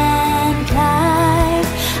and life.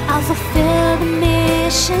 I'll fulfill the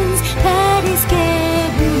missions that He's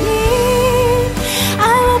given me.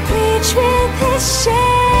 I will preach with His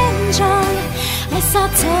change on. Yes,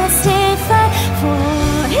 I'll testify for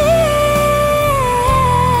Him.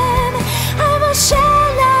 I will share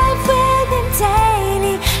life with Him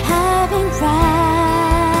daily, having raptured,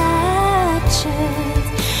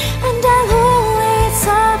 and I'll always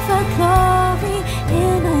offer glory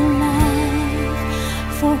in my life,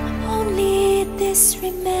 for only this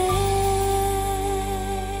remains.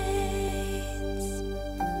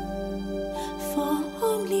 For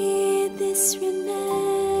only this remains.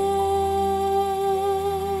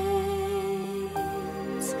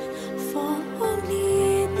 For only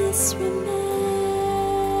this remains.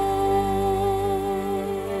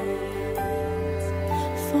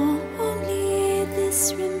 For only this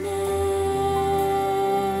remains.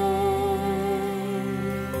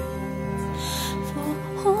 For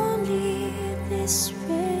only this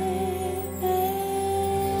remains.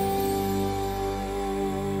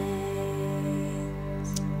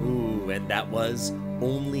 Ooh, and that was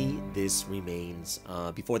Only This Remains.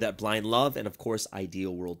 Before that, Blind Love, and of course,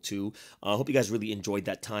 Ideal World 2. I hope you guys really enjoyed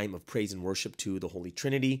that time of praise and worship to the Holy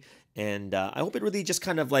Trinity. And I hope it really just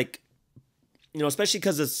kind of like especially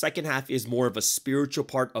because the second half is more of a spiritual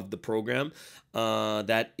part of the program,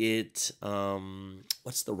 that it,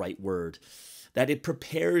 what's the right word? That it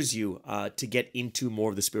prepares you to get into more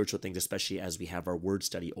of the spiritual things, especially as we have our word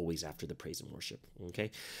study always after the praise and worship,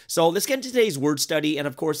 okay? So let's get into today's word study, and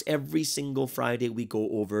of course, every single Friday we go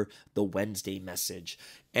over the Wednesday message.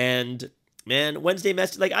 And man, Wednesday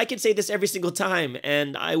message, like I can say this every single time,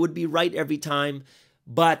 and I would be right every time,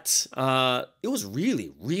 but it was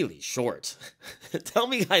really, really short. Tell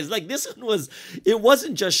me guys, like this one it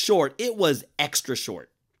wasn't just short, it was extra short,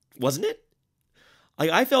 wasn't it?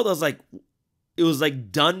 Like I felt it was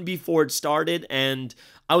like done before it started, and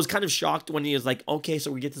I was kind of shocked when he was like, okay,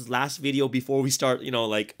 so we get this last video before we start,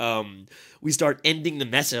 we start ending the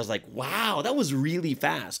message. I was like, wow, that was really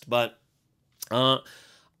fast. But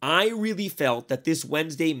I really felt that this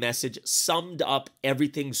Wednesday message summed up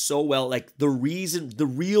everything so well, like the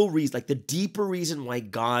real reason, like the deeper reason why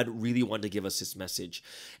God really wanted to give us this message.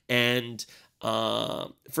 And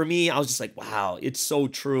for me, I was just like, wow, it's so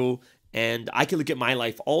true. And I can look at my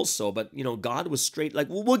life also, but God was straight, like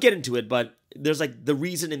we'll get into it, but there's like the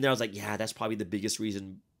reason in there. I was like, yeah, that's probably the biggest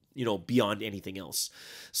reason, beyond anything else.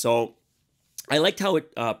 So I liked how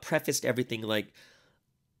it prefaced everything, like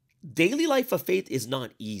daily life of faith is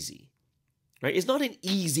not easy, right? It's not an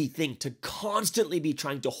easy thing to constantly be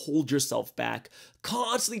trying to hold yourself back,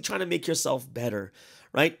 constantly trying to make yourself better,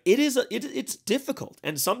 right? It's difficult.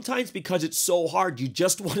 And sometimes because it's so hard, you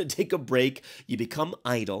just want to take a break, you become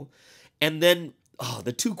idle. And then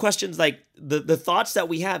the two questions, like the thoughts that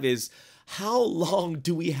we have is, how long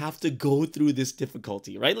do we have to go through this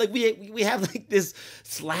difficulty, right? Like we have like this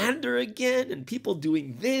slander again and people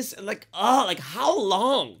doing this and like how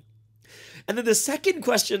long? And then the second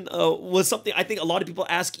question was something I think a lot of people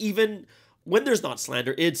ask even when there's not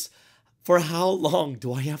slander. It's, for how long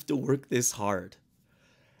do I have to work this hard?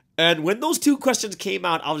 And when those two questions came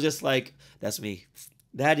out, I was just like, that's me.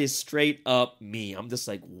 That is straight up me. I'm just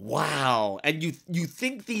like, wow. And you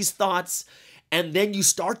think these thoughts, and then you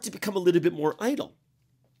start to become a little bit more idle.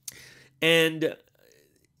 And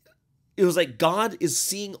it was like God is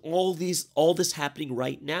seeing all this happening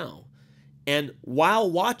right now. And while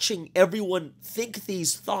watching everyone think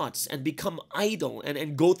these thoughts and become idle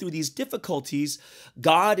and go through these difficulties,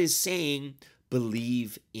 God is saying,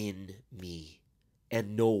 believe in me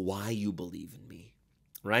and know why you believe in me,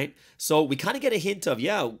 right? So we kind of get a hint of,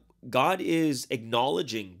 God is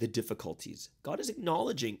acknowledging the difficulties. God is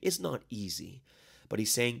acknowledging it's not easy, but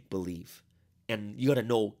he's saying, believe. And you got to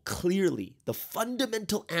know clearly the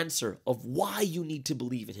fundamental answer of why you need to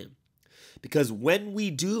believe in him. Because when we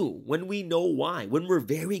know why, when we're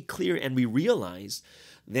very clear and we realize,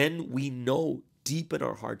 then we know deep in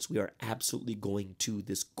our hearts we are absolutely going to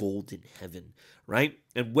this golden heaven, right?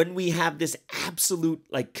 And when we have this absolute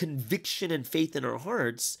like conviction and faith in our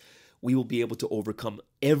hearts, we will be able to overcome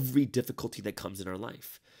every difficulty that comes in our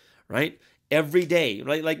life, right? Every day,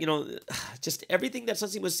 right? Like, just everything that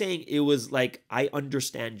Sunsi was saying, it was like, I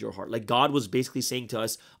understand your heart. Like God was basically saying to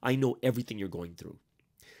us, I know everything you're going through.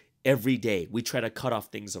 Every day we try to cut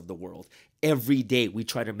off things of the world. Every day we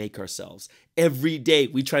try to make ourselves. Every day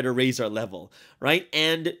we try to raise our level, right?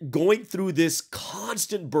 And going through this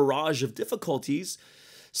constant barrage of difficulties,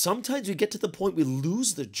 sometimes we get to the point we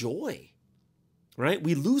lose the joy, right?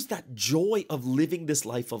 We lose that joy of living this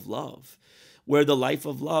life of love, where the life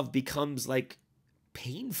of love becomes like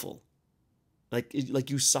painful, like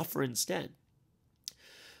you suffer instead.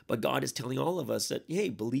 But God is telling all of us that, hey,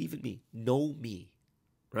 believe in me, know me.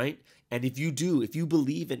 Right? And if you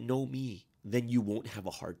believe and know me, then you won't have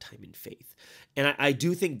a hard time in faith. And I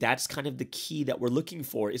do think that's kind of the key that we're looking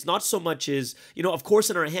for. It's not so much as, of course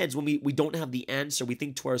in our heads, when we don't have the answer, we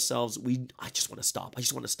think to ourselves, I just want to stop. I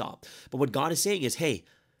just want to stop. But what God is saying is, hey,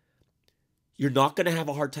 you're not going to have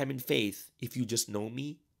a hard time in faith if you just know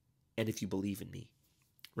me and if you believe in me.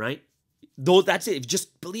 Right? Though that's it. If you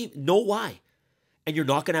just believe, know why. And you're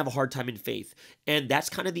not going to have a hard time in faith. And that's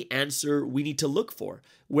kind of the answer we need to look for.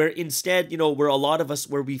 Where instead, where a lot of us,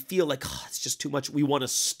 where we feel like, it's just too much. We want to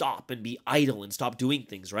stop and be idle and stop doing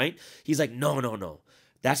things, right? He's like, no.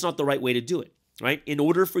 That's not the right way to do it, right? In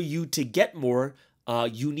order for you to get more,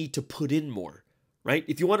 you need to put in more, right?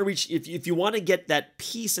 If you want to reach, if you want to get that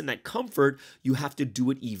peace and that comfort, you have to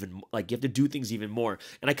do it even, like you have to do things even more.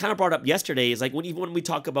 And I kind of brought up yesterday is like when we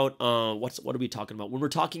talk about, what are we talking about? When we're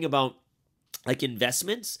talking about like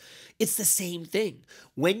investments, it's the same thing.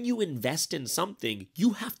 When you invest in something,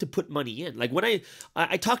 you have to put money in. Like when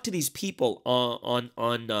I talk to these people on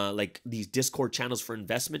like these Discord channels for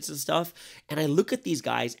investments and stuff, and I look at these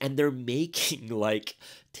guys and they're making like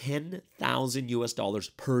 $10,000 US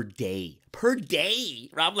per day.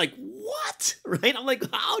 I'm like, what? right? I'm like,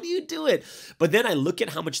 how do you do it? But then I look at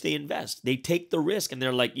how much they invest. They take the risk and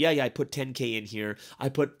they're like, yeah, I put 10K in here. I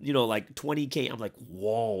put, like 20K. I'm like,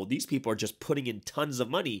 whoa, these people are just putting in tons of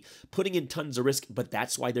money, putting in tons of risk, but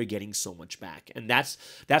that's why they're getting so much back. And that's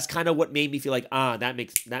kind of what made me feel like, that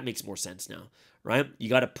makes more sense now, right? You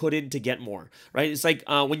got to put in to get more, right? It's like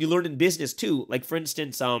when you learn in business too, like for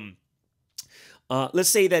instance, let's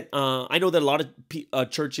say that I know that a lot of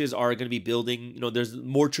churches are going to be building, there's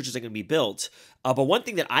more churches that are going to be built. But one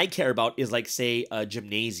thing that I care about is like, say, a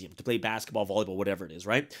gymnasium to play basketball, volleyball, whatever it is,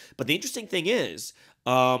 right? But the interesting thing is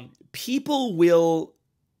people will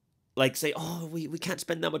like say, oh, we can't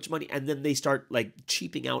spend that much money. And then they start like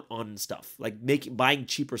cheaping out on stuff, like buying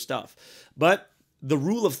cheaper stuff. But the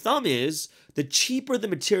rule of thumb is the cheaper the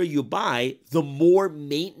material you buy, the more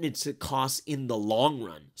maintenance it costs in the long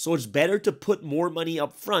run. So it's better to put more money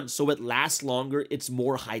up front so it lasts longer, it's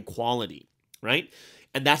more high quality, right?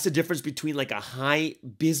 And that's the difference between like a high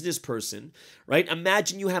business person, right?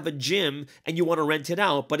 Imagine you have a gym and you want to rent it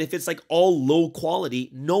out, but if it's like all low quality,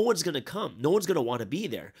 no one's going to come. No one's going to want to be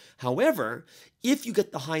there. However, if you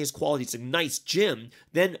get the highest quality, it's a nice gym,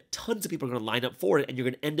 then tons of people are going to line up for it and you're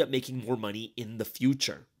going to end up making more money in the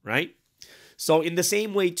future, right? So in the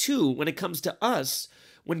same way too, when it comes to us,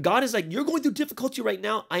 when God is like, you're going through difficulty right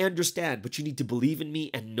now, I understand, but you need to believe in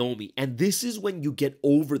me and know me. And this is when you get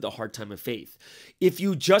over the hard time of faith. If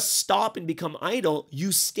you just stop and become idle,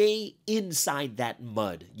 you stay inside that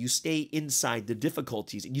mud. You stay inside the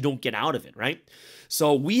difficulties and you don't get out of it, right?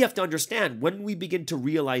 So we have to understand when we begin to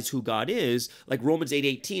realize who God is, like Romans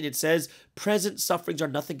 8:18, it says, present sufferings are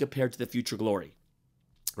nothing compared to the future glory.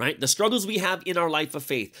 Right? The struggles we have in our life of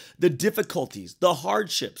faith, the difficulties, the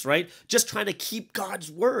hardships, right? Just trying to keep God's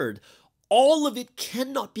word. All of it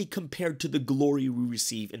cannot be compared to the glory we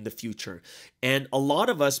receive in the future. And a lot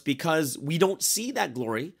of us, because we don't see that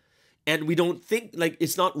glory and we don't think, like,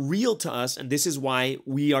 it's not real to us. And this is why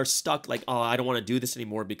we are stuck like, oh, I don't want to do this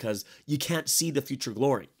anymore, because you can't see the future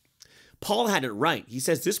glory. Paul had it right. He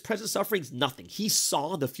says this present suffering is nothing. He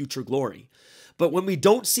saw the future glory. But when we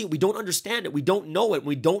don't see it, we don't understand it, we don't know it,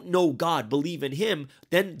 we don't know God, believe in him,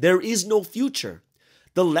 then there is no future.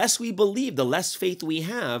 The less we believe, the less faith we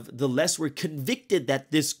have, the less we're convicted that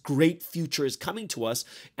this great future is coming to us.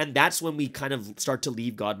 And that's when we kind of start to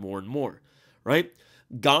leave God more and more, right?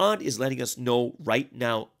 God is letting us know right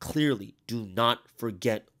now clearly, do not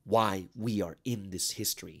forget why we are in this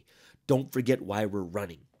history. Don't forget why we're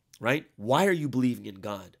running, right? Why are you believing in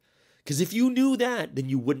God? Because if you knew that, then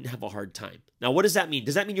you wouldn't have a hard time. Now, what does that mean?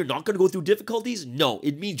 Does that mean you're not going to go through difficulties? No,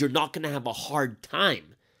 it means you're not going to have a hard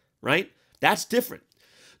time, right? That's different.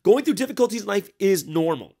 Going through difficulties in life is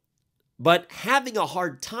normal. But having a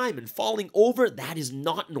hard time and falling over, that is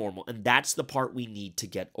not normal. And that's the part we need to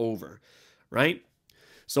get over, right?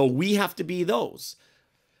 So we have to be those.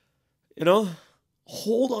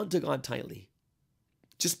 Hold on to God tightly.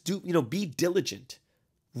 Just be diligent,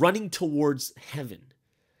 running towards heaven.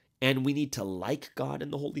 And we need to like God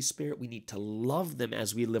and the Holy Spirit. We need to love them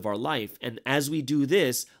as we live our life. And as we do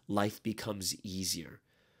this, life becomes easier,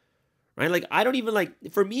 right? Like, I don't even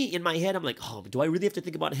for me, in my head, I'm like, oh, do I really have to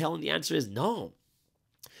think about hell? And the answer is no.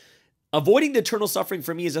 Avoiding the eternal suffering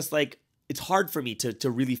for me is just like, it's hard for me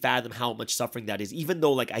to really fathom how much suffering that is, even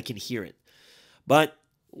though I can hear it. But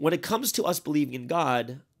when it comes to us believing in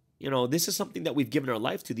God, this is something that we've given our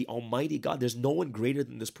life to, the Almighty God. There's no one greater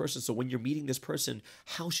than this person. So when you're meeting this person,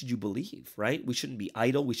 how should you believe, right? We shouldn't be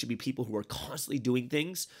idle. We should be people who are constantly doing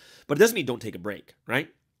things. But it doesn't mean don't take a break, right?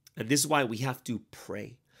 And this is why we have to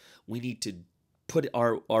pray. We need to put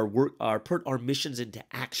our missions into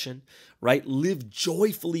action, right? Live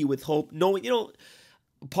joyfully with hope. Knowing,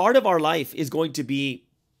 part of our life is going to be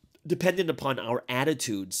dependent upon our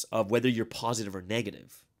attitudes of whether you're positive or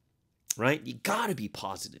negative. Right? You got to be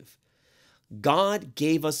positive. God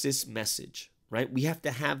gave us this message, right? We have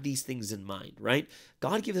to have these things in mind, right?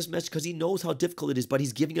 God gave us this message because he knows how difficult it is, but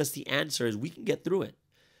he's giving us the answers. We can get through it.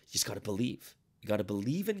 You just got to believe. You got to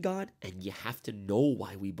believe in God, and you have to know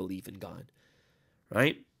why we believe in God,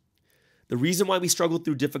 right? The reason why we struggle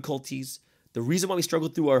through difficulties, the reason why we struggle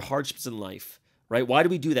through our hardships in life, right? Why do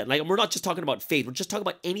we do that? We're not just talking about faith. We're just talking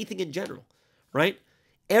about anything in general, right?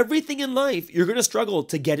 Everything in life, you're going to struggle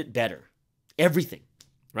to get it better. Everything,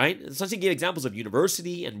 right? So I give examples of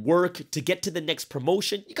university and work. To get to the next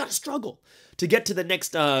promotion, you got to struggle. To get to the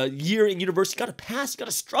next year in university, you got to pass, you got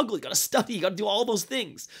to struggle, you got to study, you got to do all those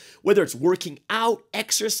things. Whether it's working out,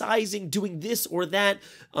 exercising, doing this or that,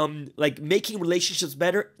 making relationships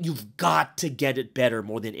better, you've got to get it better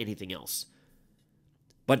more than anything else.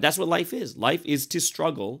 But that's what life is. Life is to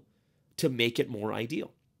struggle to make it more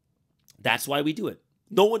ideal. That's why we do it.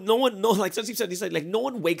 No, like Steve said, he said, like, no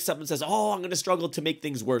one wakes up and says, oh, I'm going to struggle to make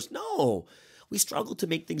things worse. No, we struggle to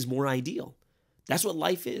make things more ideal. That's what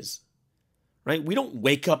life is, right? We don't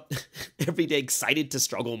wake up every day excited to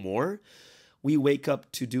struggle more. We wake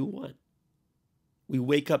up to do what? We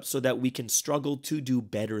wake up so that we can struggle to do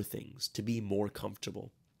better things, to be more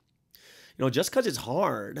comfortable. You know, just because it's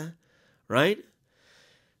hard, right?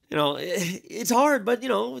 You know, it's hard, but, you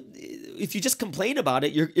know, if you just complain about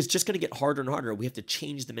it, it's just going to get harder and harder. We have to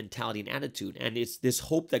change the mentality and attitude. And it's this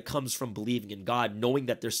hope that comes from believing in God, knowing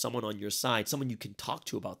that there's someone on your side, someone you can talk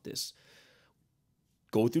to about this.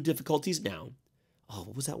 Go through difficulties now. Oh,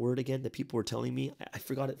 what was that word again that people were telling me? I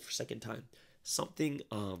forgot it for a second time. Something,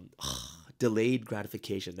 delayed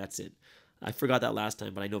gratification. That's it. I forgot that last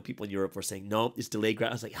time, but I know people in Europe were saying, no, it's delayed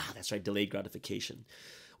gratification. I was like, that's right, delayed gratification.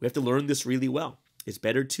 We have to learn this really well. It's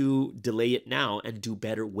better to delay it now and do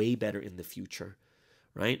better, way better in the future,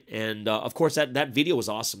 right? And of course, that video was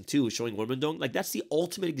awesome too, showing Wormendong. Like, that's the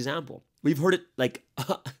ultimate example. We've heard it, like,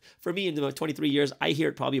 for me in about 23 years, I hear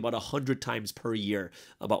it probably about 100 times per year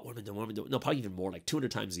about Wormendong. No, probably even more, like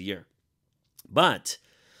 200 times a year. But,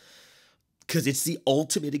 because it's the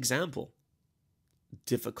ultimate example.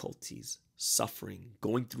 Difficulties, suffering,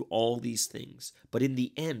 going through all these things. But in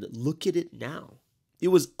the end, look at it now. It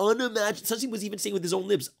was unimaginable. Something was even saying with his own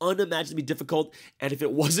lips, unimaginably difficult. And if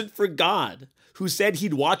it wasn't for God, who said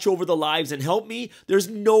he'd watch over the lives and help me, there's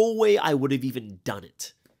no way I would have even done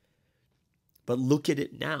it. But look at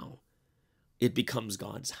it now. It becomes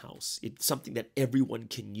God's house. It's something that everyone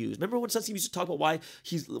can use. Remember when Sunsi used to talk about why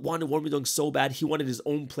he wanted Wormendong so bad, he wanted his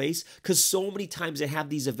own place? Because so many times they have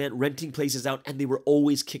these events, renting places out, and they were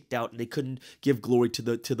always kicked out, and they couldn't give glory to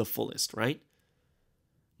the fullest, right?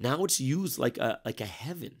 Now it's used like a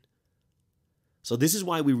heaven. So this is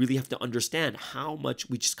why we really have to understand how much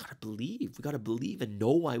we just got to believe. We got to believe and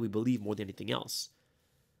know why we believe more than anything else.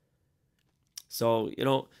 So, you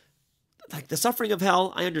know, like the suffering of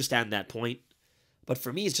hell, I understand that point. But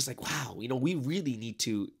for me, it's just like, wow, you know, we really need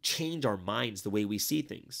to change our minds the way we see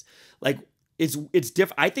things. Like, it's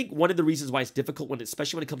different. I think one of the reasons why it's difficult,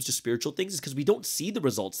 especially when it comes to spiritual things, is because we don't see the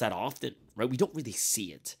results that often, right? We don't really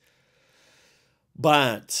see it.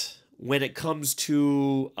 But when it comes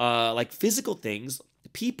to like physical things,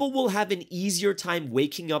 people will have an easier time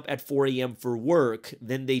waking up at 4 a.m. for work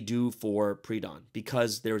than they do for pre-dawn,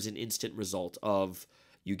 because there's an instant result of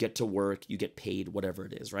you get to work, you get paid, whatever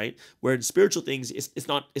it is, right? Where in spiritual things, it's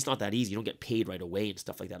not that easy. You don't get paid right away and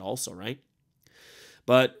stuff like that also, right?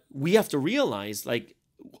 But we have to realize, like,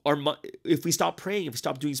 if we stop praying, if we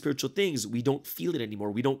stop doing spiritual things, we don't feel it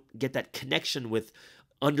anymore. We don't get that connection with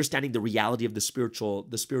understanding the reality of the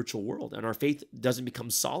spiritual world, and our faith doesn't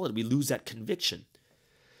become solid. We lose that conviction.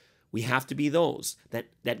 We have to be those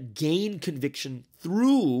that gain conviction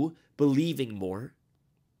through believing more,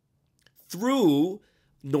 through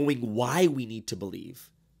knowing why we need to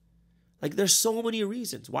believe. Like, there's so many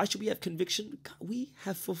reasons. Why should we have conviction? God, we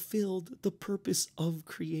have fulfilled the purpose of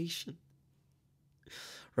creation.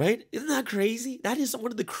 Right? Isn't that crazy? That is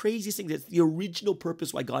one of the craziest things. It's the original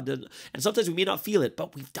purpose why God did it. And sometimes we may not feel it,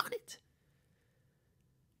 but we've done it.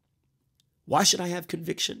 Why should I have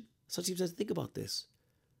conviction? Sometimes think about this.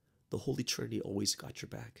 The Holy Trinity always got your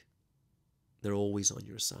back. They're always on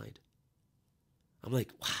your side. I'm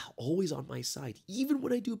like, wow, always on my side. Even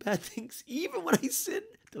when I do bad things, even when I sin,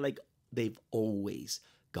 they're like, they've always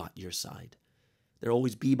got your side. They'll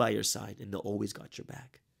always be by your side, and they'll always got your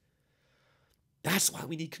back. That's why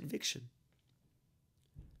we need conviction.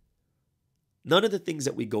 None of the things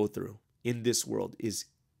that we go through in this world is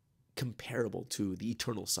comparable to the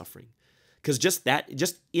eternal suffering. Because just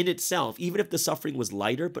in itself, even if the suffering was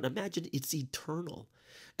lighter, but imagine it's eternal.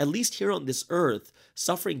 At least here on this earth,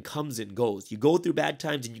 suffering comes and goes. You go through bad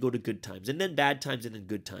times and you go to good times, and then bad times and then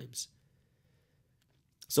good times.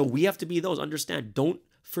 So we have to be those. Understand, don't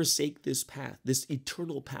forsake this path, this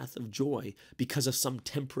eternal path of joy because of some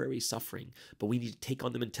temporary suffering. But we need to take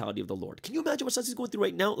on the mentality of the Lord. Can you imagine what Sunsi's going through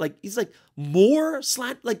right now? Like, he's like,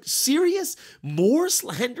 serious? More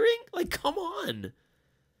slandering? Like, come on.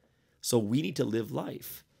 So we need to live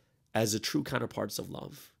life as the true counterparts of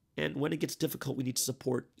love. And when it gets difficult, we need to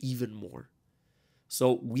support even more.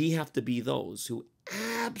 So we have to be those who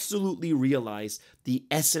absolutely realize the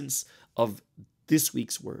essence of this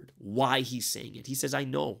week's word, why he's saying it. He says, I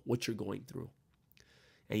know what you're going through.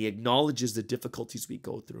 And he acknowledges the difficulties we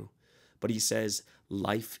go through. But he says,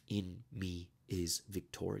 life in me is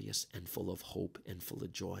victorious and full of hope and full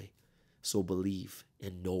of joy. So believe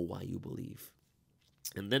and know why you believe.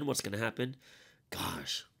 And then what's going to happen?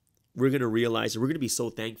 Gosh, we're going to realize, we're going to be so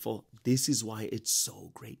thankful. This is why it's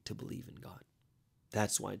so great to believe in God.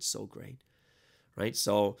 That's why it's so great, right?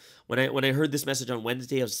 So when I heard this message on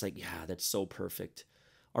Wednesday, I was just like, yeah, that's so perfect.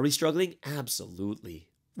 Are we struggling? Absolutely.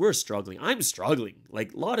 We're struggling. I'm struggling.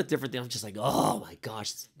 Like a lot of different things. I'm just like, oh my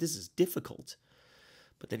gosh, this is difficult.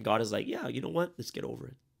 But then God is like, yeah, you know what? Let's get over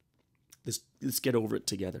it. Let's get over it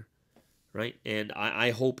together, right? And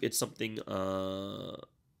I hope it's something, I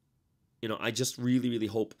just really, really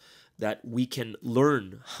hope that we can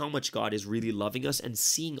learn how much God is really loving us and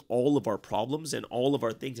seeing all of our problems and all of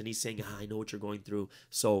our things. And he's saying, I know what you're going through.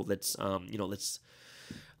 So let's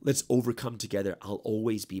overcome together. I'll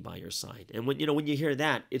always be by your side. And when you hear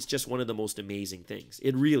that, it's just one of the most amazing things.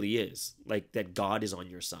 It really is, like that God is on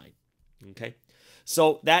your side. Okay.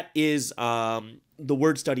 So that is the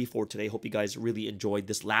word study for today. Hope you guys really enjoyed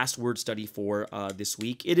this last word study for this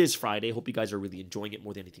week. It is Friday. Hope you guys are really enjoying it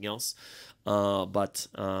more than anything else.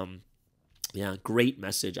 Yeah, great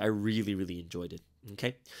message. I really, really enjoyed it.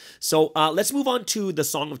 Okay, so let's move on to the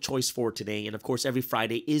song of choice for today. And of course, every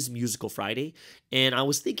Friday is Musical Friday. And I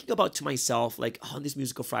was thinking about to myself, like, on this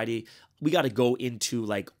Musical Friday, we got to go into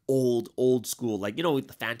like old school, like,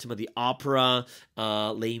 the Phantom of the Opera,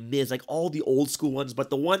 Les Mis, like all the old school ones.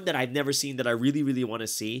 But the one that I've never seen that I really, really want to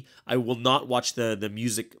see, I will not watch the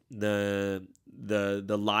music, the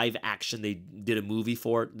live action they did a movie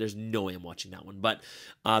for. There's no way I'm watching that one. But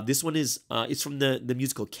this one is it's from the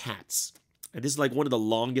musical Cats. And this is like one of the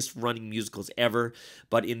longest running musicals ever.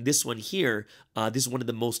 But in this one here, this is one of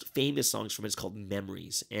the most famous songs from it. It's called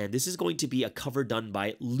Memories. And this is going to be a cover done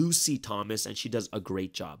by Lucy Thomas. And she does a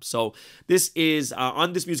great job. So this is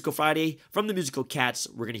on this Musical Friday from the musical Cats.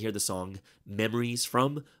 We're going to hear the song Memories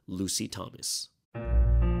from Lucy Thomas.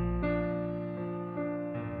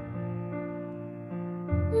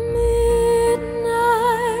 Midnight,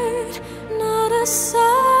 not a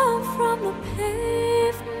sound from the pavement.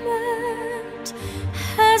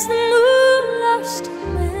 Has the moon lost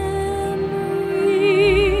memory?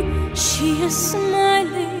 She is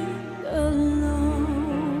smiling alone.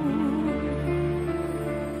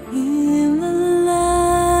 In the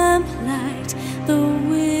lamplight, the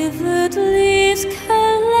withered leaves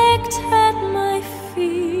collect at my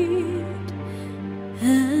feet,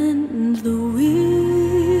 and the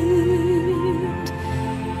wind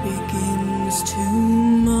begins to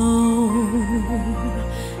moan.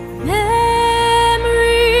 Memory,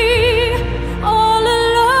 all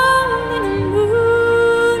alone in the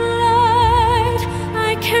moonlight,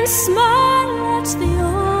 I can smile at the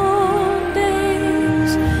old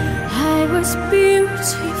days. I was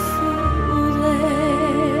beautiful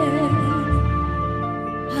then.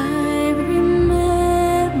 I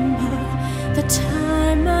remember the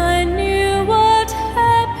time I knew what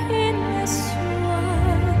happiness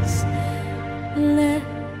was. Let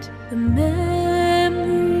the memory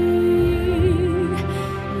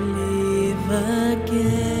live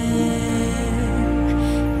again.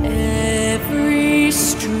 Every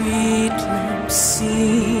street lamp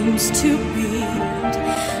seems to beat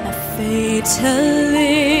a fatalistic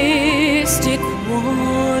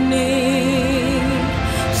warning.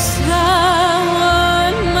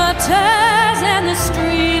 Someone mutters and the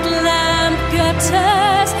street lamp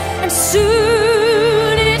gutters, and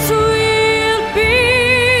soon it will be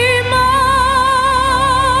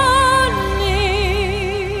morning.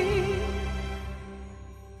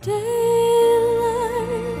 Daylight,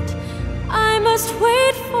 I must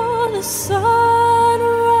wait for the sunrise.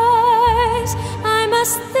 I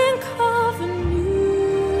must think of a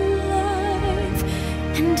new life,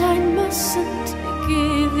 and I mustn't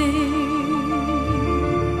give in.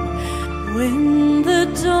 When the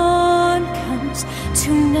dawn comes,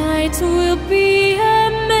 tonight will be a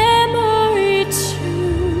memory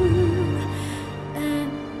too,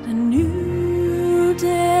 and a new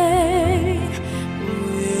day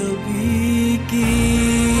will begin.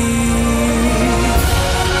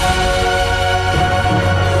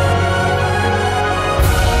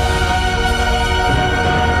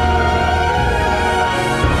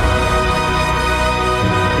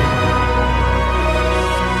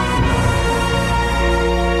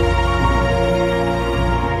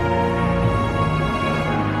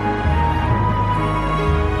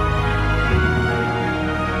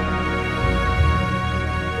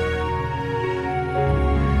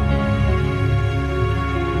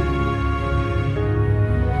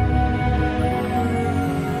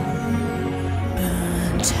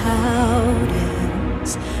 Burnt out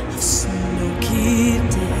ends of smoky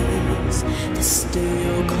days, the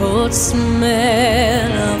stale cold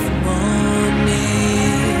smell of morning.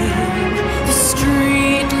 The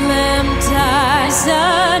street lamp dies,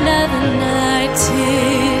 another night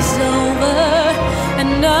is over,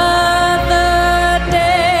 another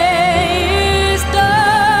day is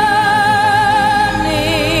done.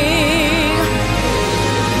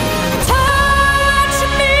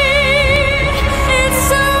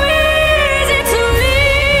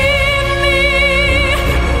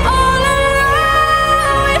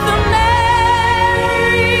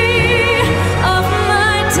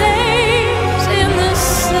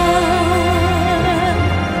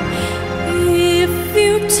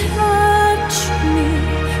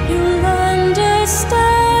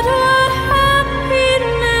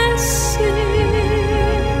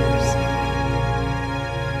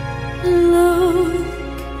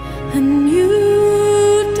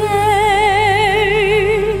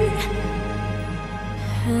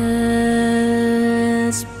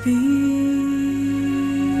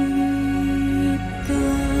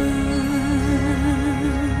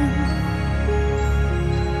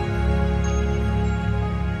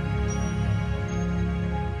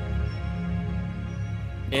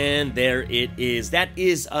 And there it is. That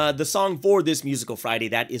is the song for this Musical Friday.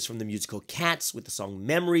 That is from the musical Cats with the song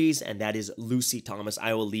Memories, and that is Lucy Thomas.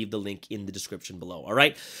 I will leave the link in the description below, all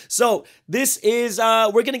right? So this is,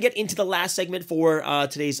 we're going to get into the last segment for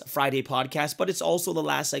today's Friday podcast, but it's also the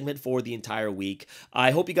last segment for the entire week. I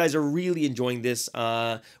hope you guys are really enjoying this.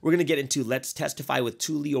 We're going to get into Let's Testify with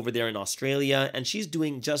Tuli over there in Australia, and she's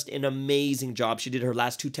doing just an amazing job. She did her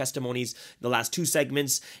last 2 testimonies, the last 2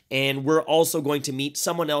 segments, and we're also going to meet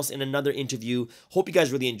someone else in another interview. Hope you guys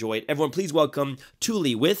really enjoy it. Everyone, please welcome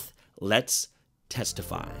Tuli with Let's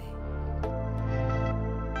Testify.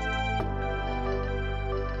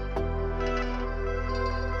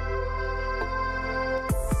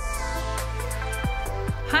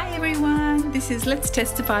 Hi everyone, this is Let's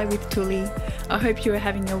Testify with Tuli. I hope you are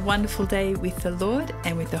having a wonderful day with the Lord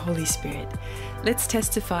and with the Holy Spirit. Let's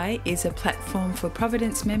Testify is a platform for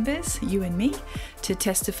Providence members, you and me, to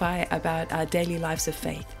testify about our daily lives of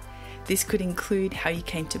faith. This could include how you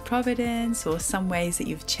came to Providence, or some ways that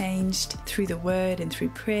you've changed through the Word and through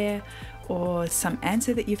prayer, or some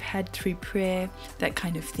answer that you've had through prayer, that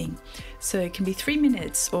kind of thing. So it can be 3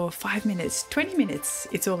 minutes or 5 minutes, 20 minutes,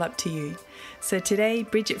 it's all up to you. So today,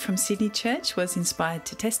 Bridget from Sydney Church was inspired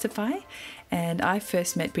to testify, and I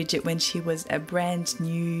first met Bridget when she was a brand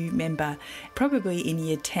new member, probably in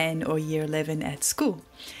year 10 or year 11 at school.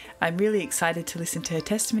 I'm really excited to listen to her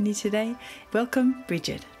testimony today. Welcome,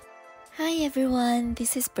 Bridget. Hi everyone,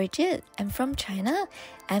 this is Bridget. I'm from China.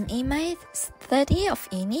 I'm in my third year of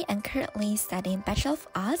uni and currently studying Bachelor of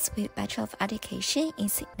Arts with Bachelor of Education in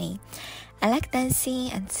Sydney. I like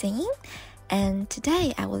dancing and singing, and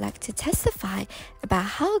today I would like to testify about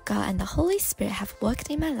how God and the Holy Spirit have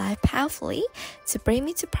worked in my life powerfully to bring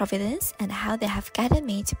me to Providence and how they have guided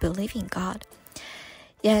me to believe in God.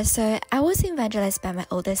 Yeah, so I was evangelized by my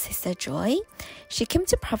older sister Joy. She came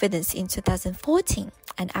to Providence in 2014,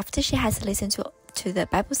 and after she has listened to the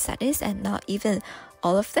Bible studies, and not even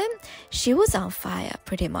all of them, she was on fire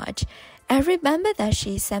pretty much. I remember that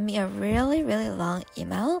she sent me a really long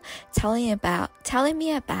email telling me about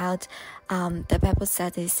the Bible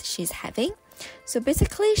studies she's having. So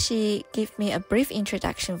basically, she gave me a brief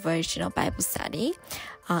introduction version of Bible study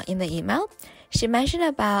in the email. She mentioned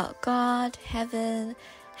about God, heaven,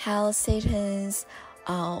 hell, Satan's,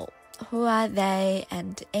 who are they,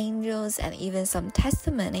 and angels, and even some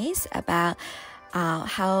testimonies about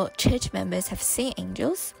how church members have seen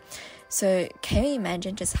angels. So can you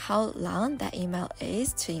imagine just how long that email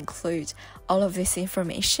is to include all of this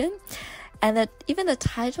information? And even the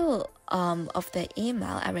title of the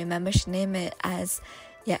email, I remember she named it as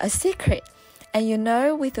a secret. And you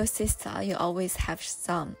know, with your sister, you always have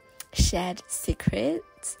some shared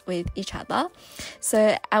secrets with each other.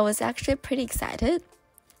 So I was actually pretty excited.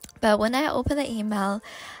 But when I opened the email,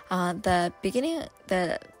 the beginning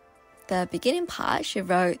part, she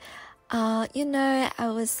wrote, I'm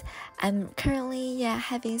currently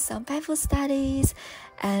having some Bible studies,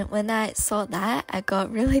 and when I saw that, I got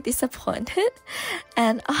really disappointed,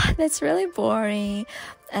 and that's really boring,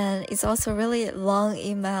 and it's also really long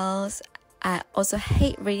emails. I also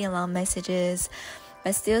hate reading long messages,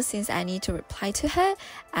 but still, since I need to reply to her,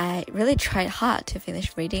 I really tried hard to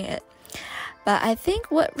finish reading it. But I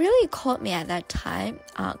think what really caught my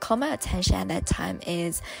attention at that time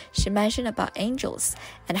is she mentioned about angels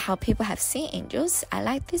and how people have seen angels. I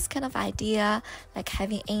like this kind of idea, like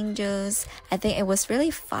having angels. I think it was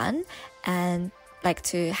really fun, and like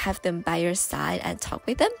to have them by your side and talk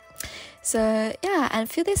with them. So and a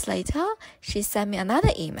few days later, she sent me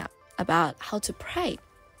another email about how to pray.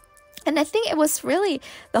 And I think it was really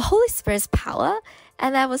the Holy Spirit's power.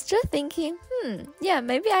 And I was just thinking,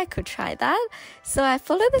 maybe I could try that. So I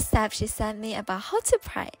followed the steps she sent me about how to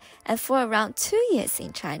pray. And for around 2 years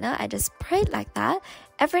in China, I just prayed like that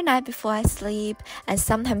every night before I sleep, and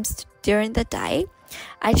sometimes during the day.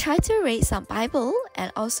 I tried to read some Bible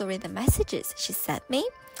and also read the messages she sent me.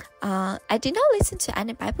 I did not listen to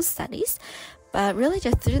any Bible studies, but really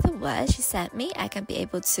just through the words she sent me, I can be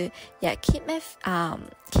able to keep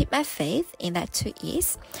my faith in that 2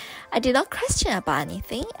 years. I did not question about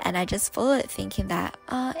anything, and I just followed thinking that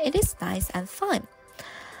it is nice and fun.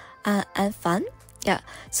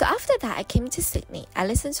 So after that, I came to Sydney. I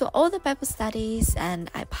listened to all the Bible studies, and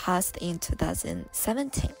I passed in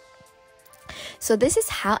 2017. So this is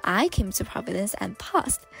how I came to Providence and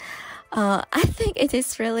passed. I think it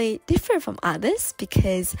is really different from others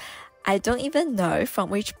because I don't even know from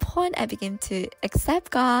which point I began to accept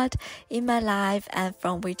God in my life and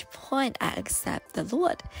from which point I accept the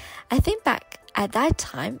Lord. I think back at that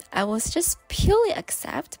time, I was just purely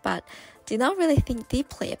accept, but did not really think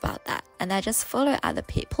deeply about that. And I just followed other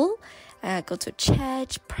people. I go to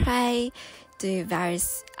church, pray, do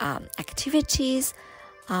various activities.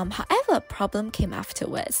 However, a problem came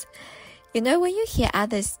afterwards. You know, when you hear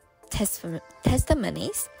others'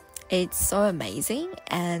 testimonies, it's so amazing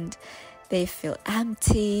and they feel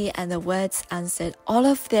empty and the words answered all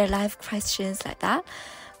of their life questions like that.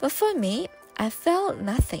 But for me, I felt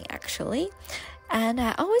nothing actually. And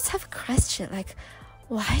I always have a question like,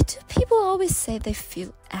 why do people always say they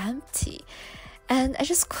feel empty? And I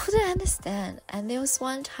just couldn't understand. And there was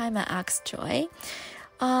one time I asked Joy,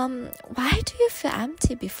 why do you feel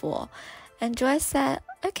empty before? And Joy said,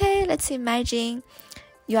 okay, let's imagine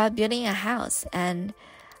you are building a house, and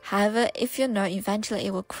however, if you know eventually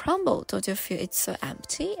it will crumble, don't you feel it's so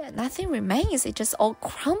empty? Nothing remains, it just all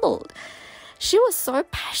crumbled. She was so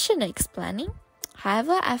passionate explaining.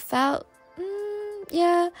 However, I felt,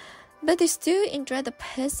 yeah, but you still enjoy the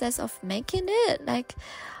process of making it. Like,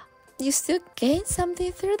 you still gain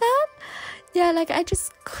something through that? Yeah, like I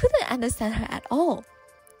just couldn't understand her at all.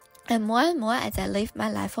 And more as I lived my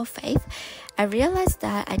life of faith, I realized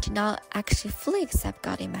that I did not actually fully accept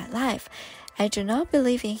God in my life. I do not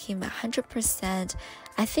believe in Him 100%.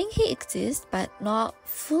 I think He exists, but not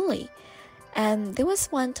fully. And there was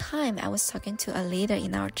one time I was talking to a leader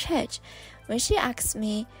in our church when she asked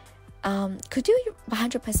me, could you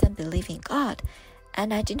 100% believe in God?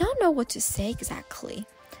 And I did not know what to say exactly.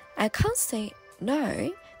 I can't say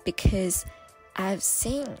no because I've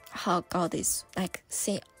seen how God is like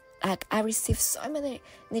I received so many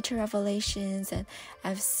nature revelations and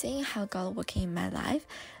I've seen how God working in my life,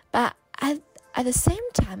 but at the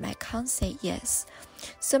same time I can't say yes.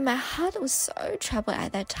 So my heart was so troubled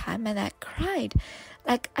at that time and I cried.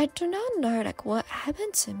 Like I do not know like what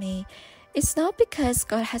happened to me. It's not because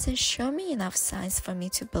God hasn't shown me enough signs for me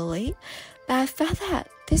to believe, but I felt that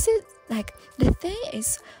this is like the thing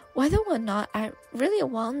is whether or not I really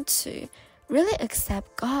want to really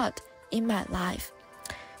accept God in my life.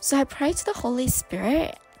 So I prayed to the Holy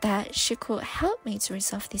Spirit that she could help me to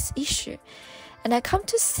resolve this issue. And I come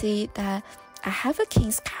to see that I have a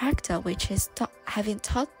king's character, which is having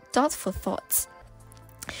thoughtful thoughts.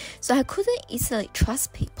 So I couldn't easily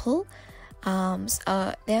trust people.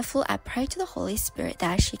 Therefore, I pray to the Holy Spirit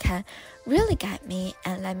that she can really guide me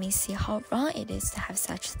and let me see how wrong it is to have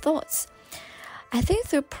such thoughts. I think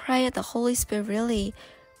through prayer, the Holy Spirit really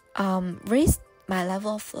raised my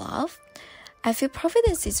level of love. I feel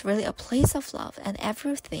Providence is really a place of love and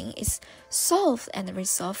everything is solved and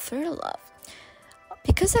resolved through love.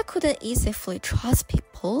 Because I couldn't easily fully trust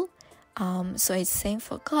people, so it's same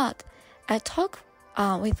for God. I talk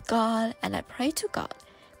with God and I pray to God,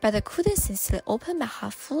 but I couldn't sincerely open my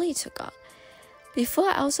heart fully to God. Before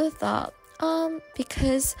I also thought,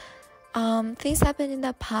 because things happened in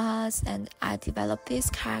the past and I developed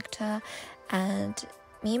this character and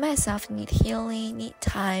me myself need healing, need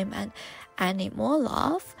time, and I need more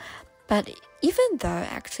love. But even though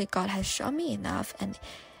actually God has shown me enough and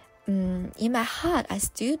in my heart I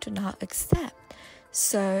still do not accept.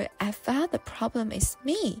 So I felt the problem is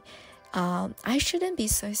me. I shouldn't be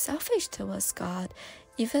so selfish towards God,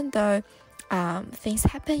 even though things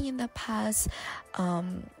happen in the past.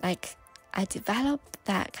 Like I developed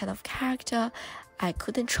that kind of character. I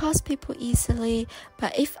couldn't trust people easily.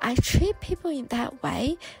 But if I treat people in that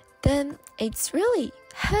way, then it's really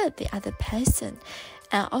hurt the other person.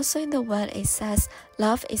 And also in the word it says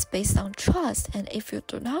love is based on trust. And if you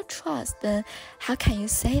do not trust, then how can you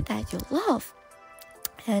say that you love?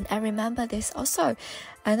 And I remember there's also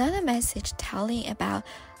another message telling about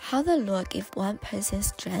how the Lord gives one person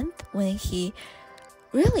strength when He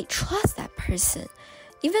really trusts that person.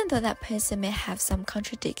 Even though that person may have some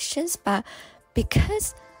contradictions, but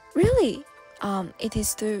because really it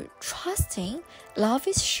is through trusting, love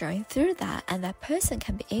is showing through that, and that person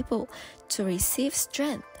can be able to receive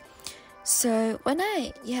strength. So when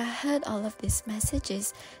I heard all of these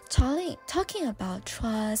messages talking about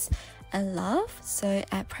trust and love, so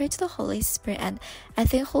I prayed to the Holy Spirit, and I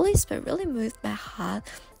think Holy Spirit really moved my heart,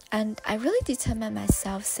 and I really determined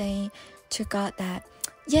myself saying to God that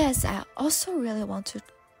yes, I also really want to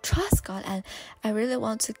trust God, and I really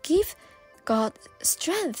want to give God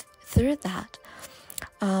strength through that.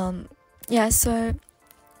 So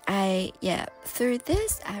through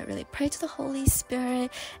this I really prayed to the Holy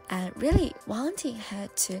Spirit and really wanting her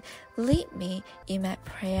to lead me in my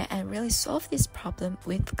prayer and really solve this problem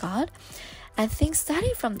with God. I think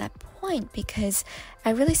starting from that point, because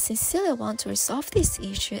I really sincerely want to resolve this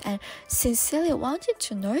issue and sincerely wanted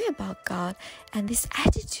to know about God, and this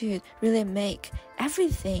attitude really make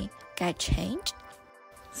everything get changed.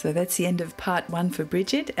 So that's the end of part 1 for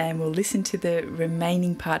Bridget, and we'll listen to the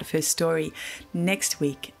remaining part of her story next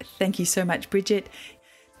week. Thank you so much, Bridget.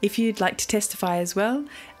 If you'd like to testify as well,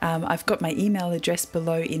 I've got my email address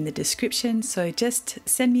below in the description, so just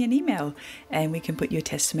send me an email and we can put your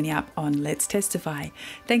testimony up on Let's Testify.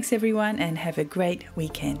 Thanks everyone, and have a great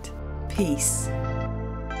weekend. Peace.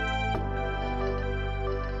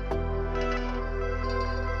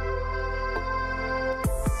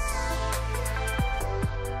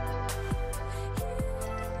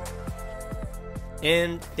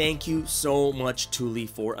 And thank you so much, Tuli,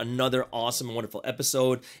 for another awesome and wonderful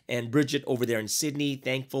episode. And Bridget over there in Sydney,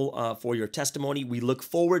 thankful for your testimony. We look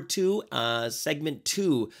forward to segment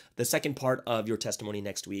 2, the second part of your testimony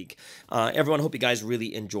next week. Everyone, hope you guys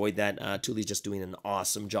really enjoyed that. Tuli's just doing an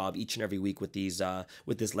awesome job each and every week with these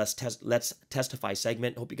with this Let's Testify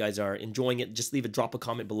segment. Hope you guys are enjoying it. Just drop a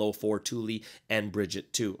comment below for Tuli and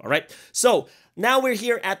Bridget too. All right. So now we're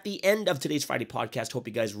here at the end of today's Friday podcast. Hope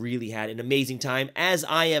you guys really had an amazing time, as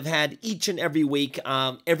I have had each and every week,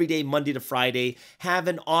 every day, Monday to Friday. Have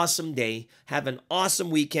an awesome day. Have an awesome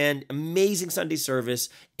weekend. Amazing Sunday service.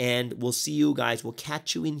 And we'll see you guys. We'll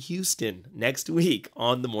catch you in Houston next week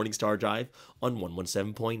on the Morning Star Drive on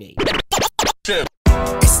 117.8.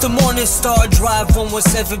 It's the Morning Star Drive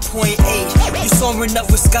 117.8. You soaring up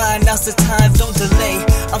with sky, now's the time, don't delay.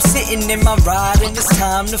 I'm sitting in my ride and it's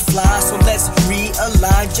time to fly. So let's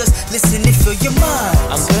realign, just listen and fill your mind.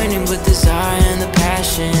 I'm burning with desire and the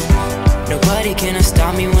passion. Nobody can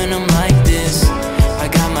stop me when I'm like this. I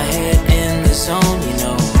got my head in the zone, you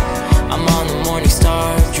know. I'm on the Morning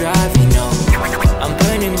Star Drive, you know.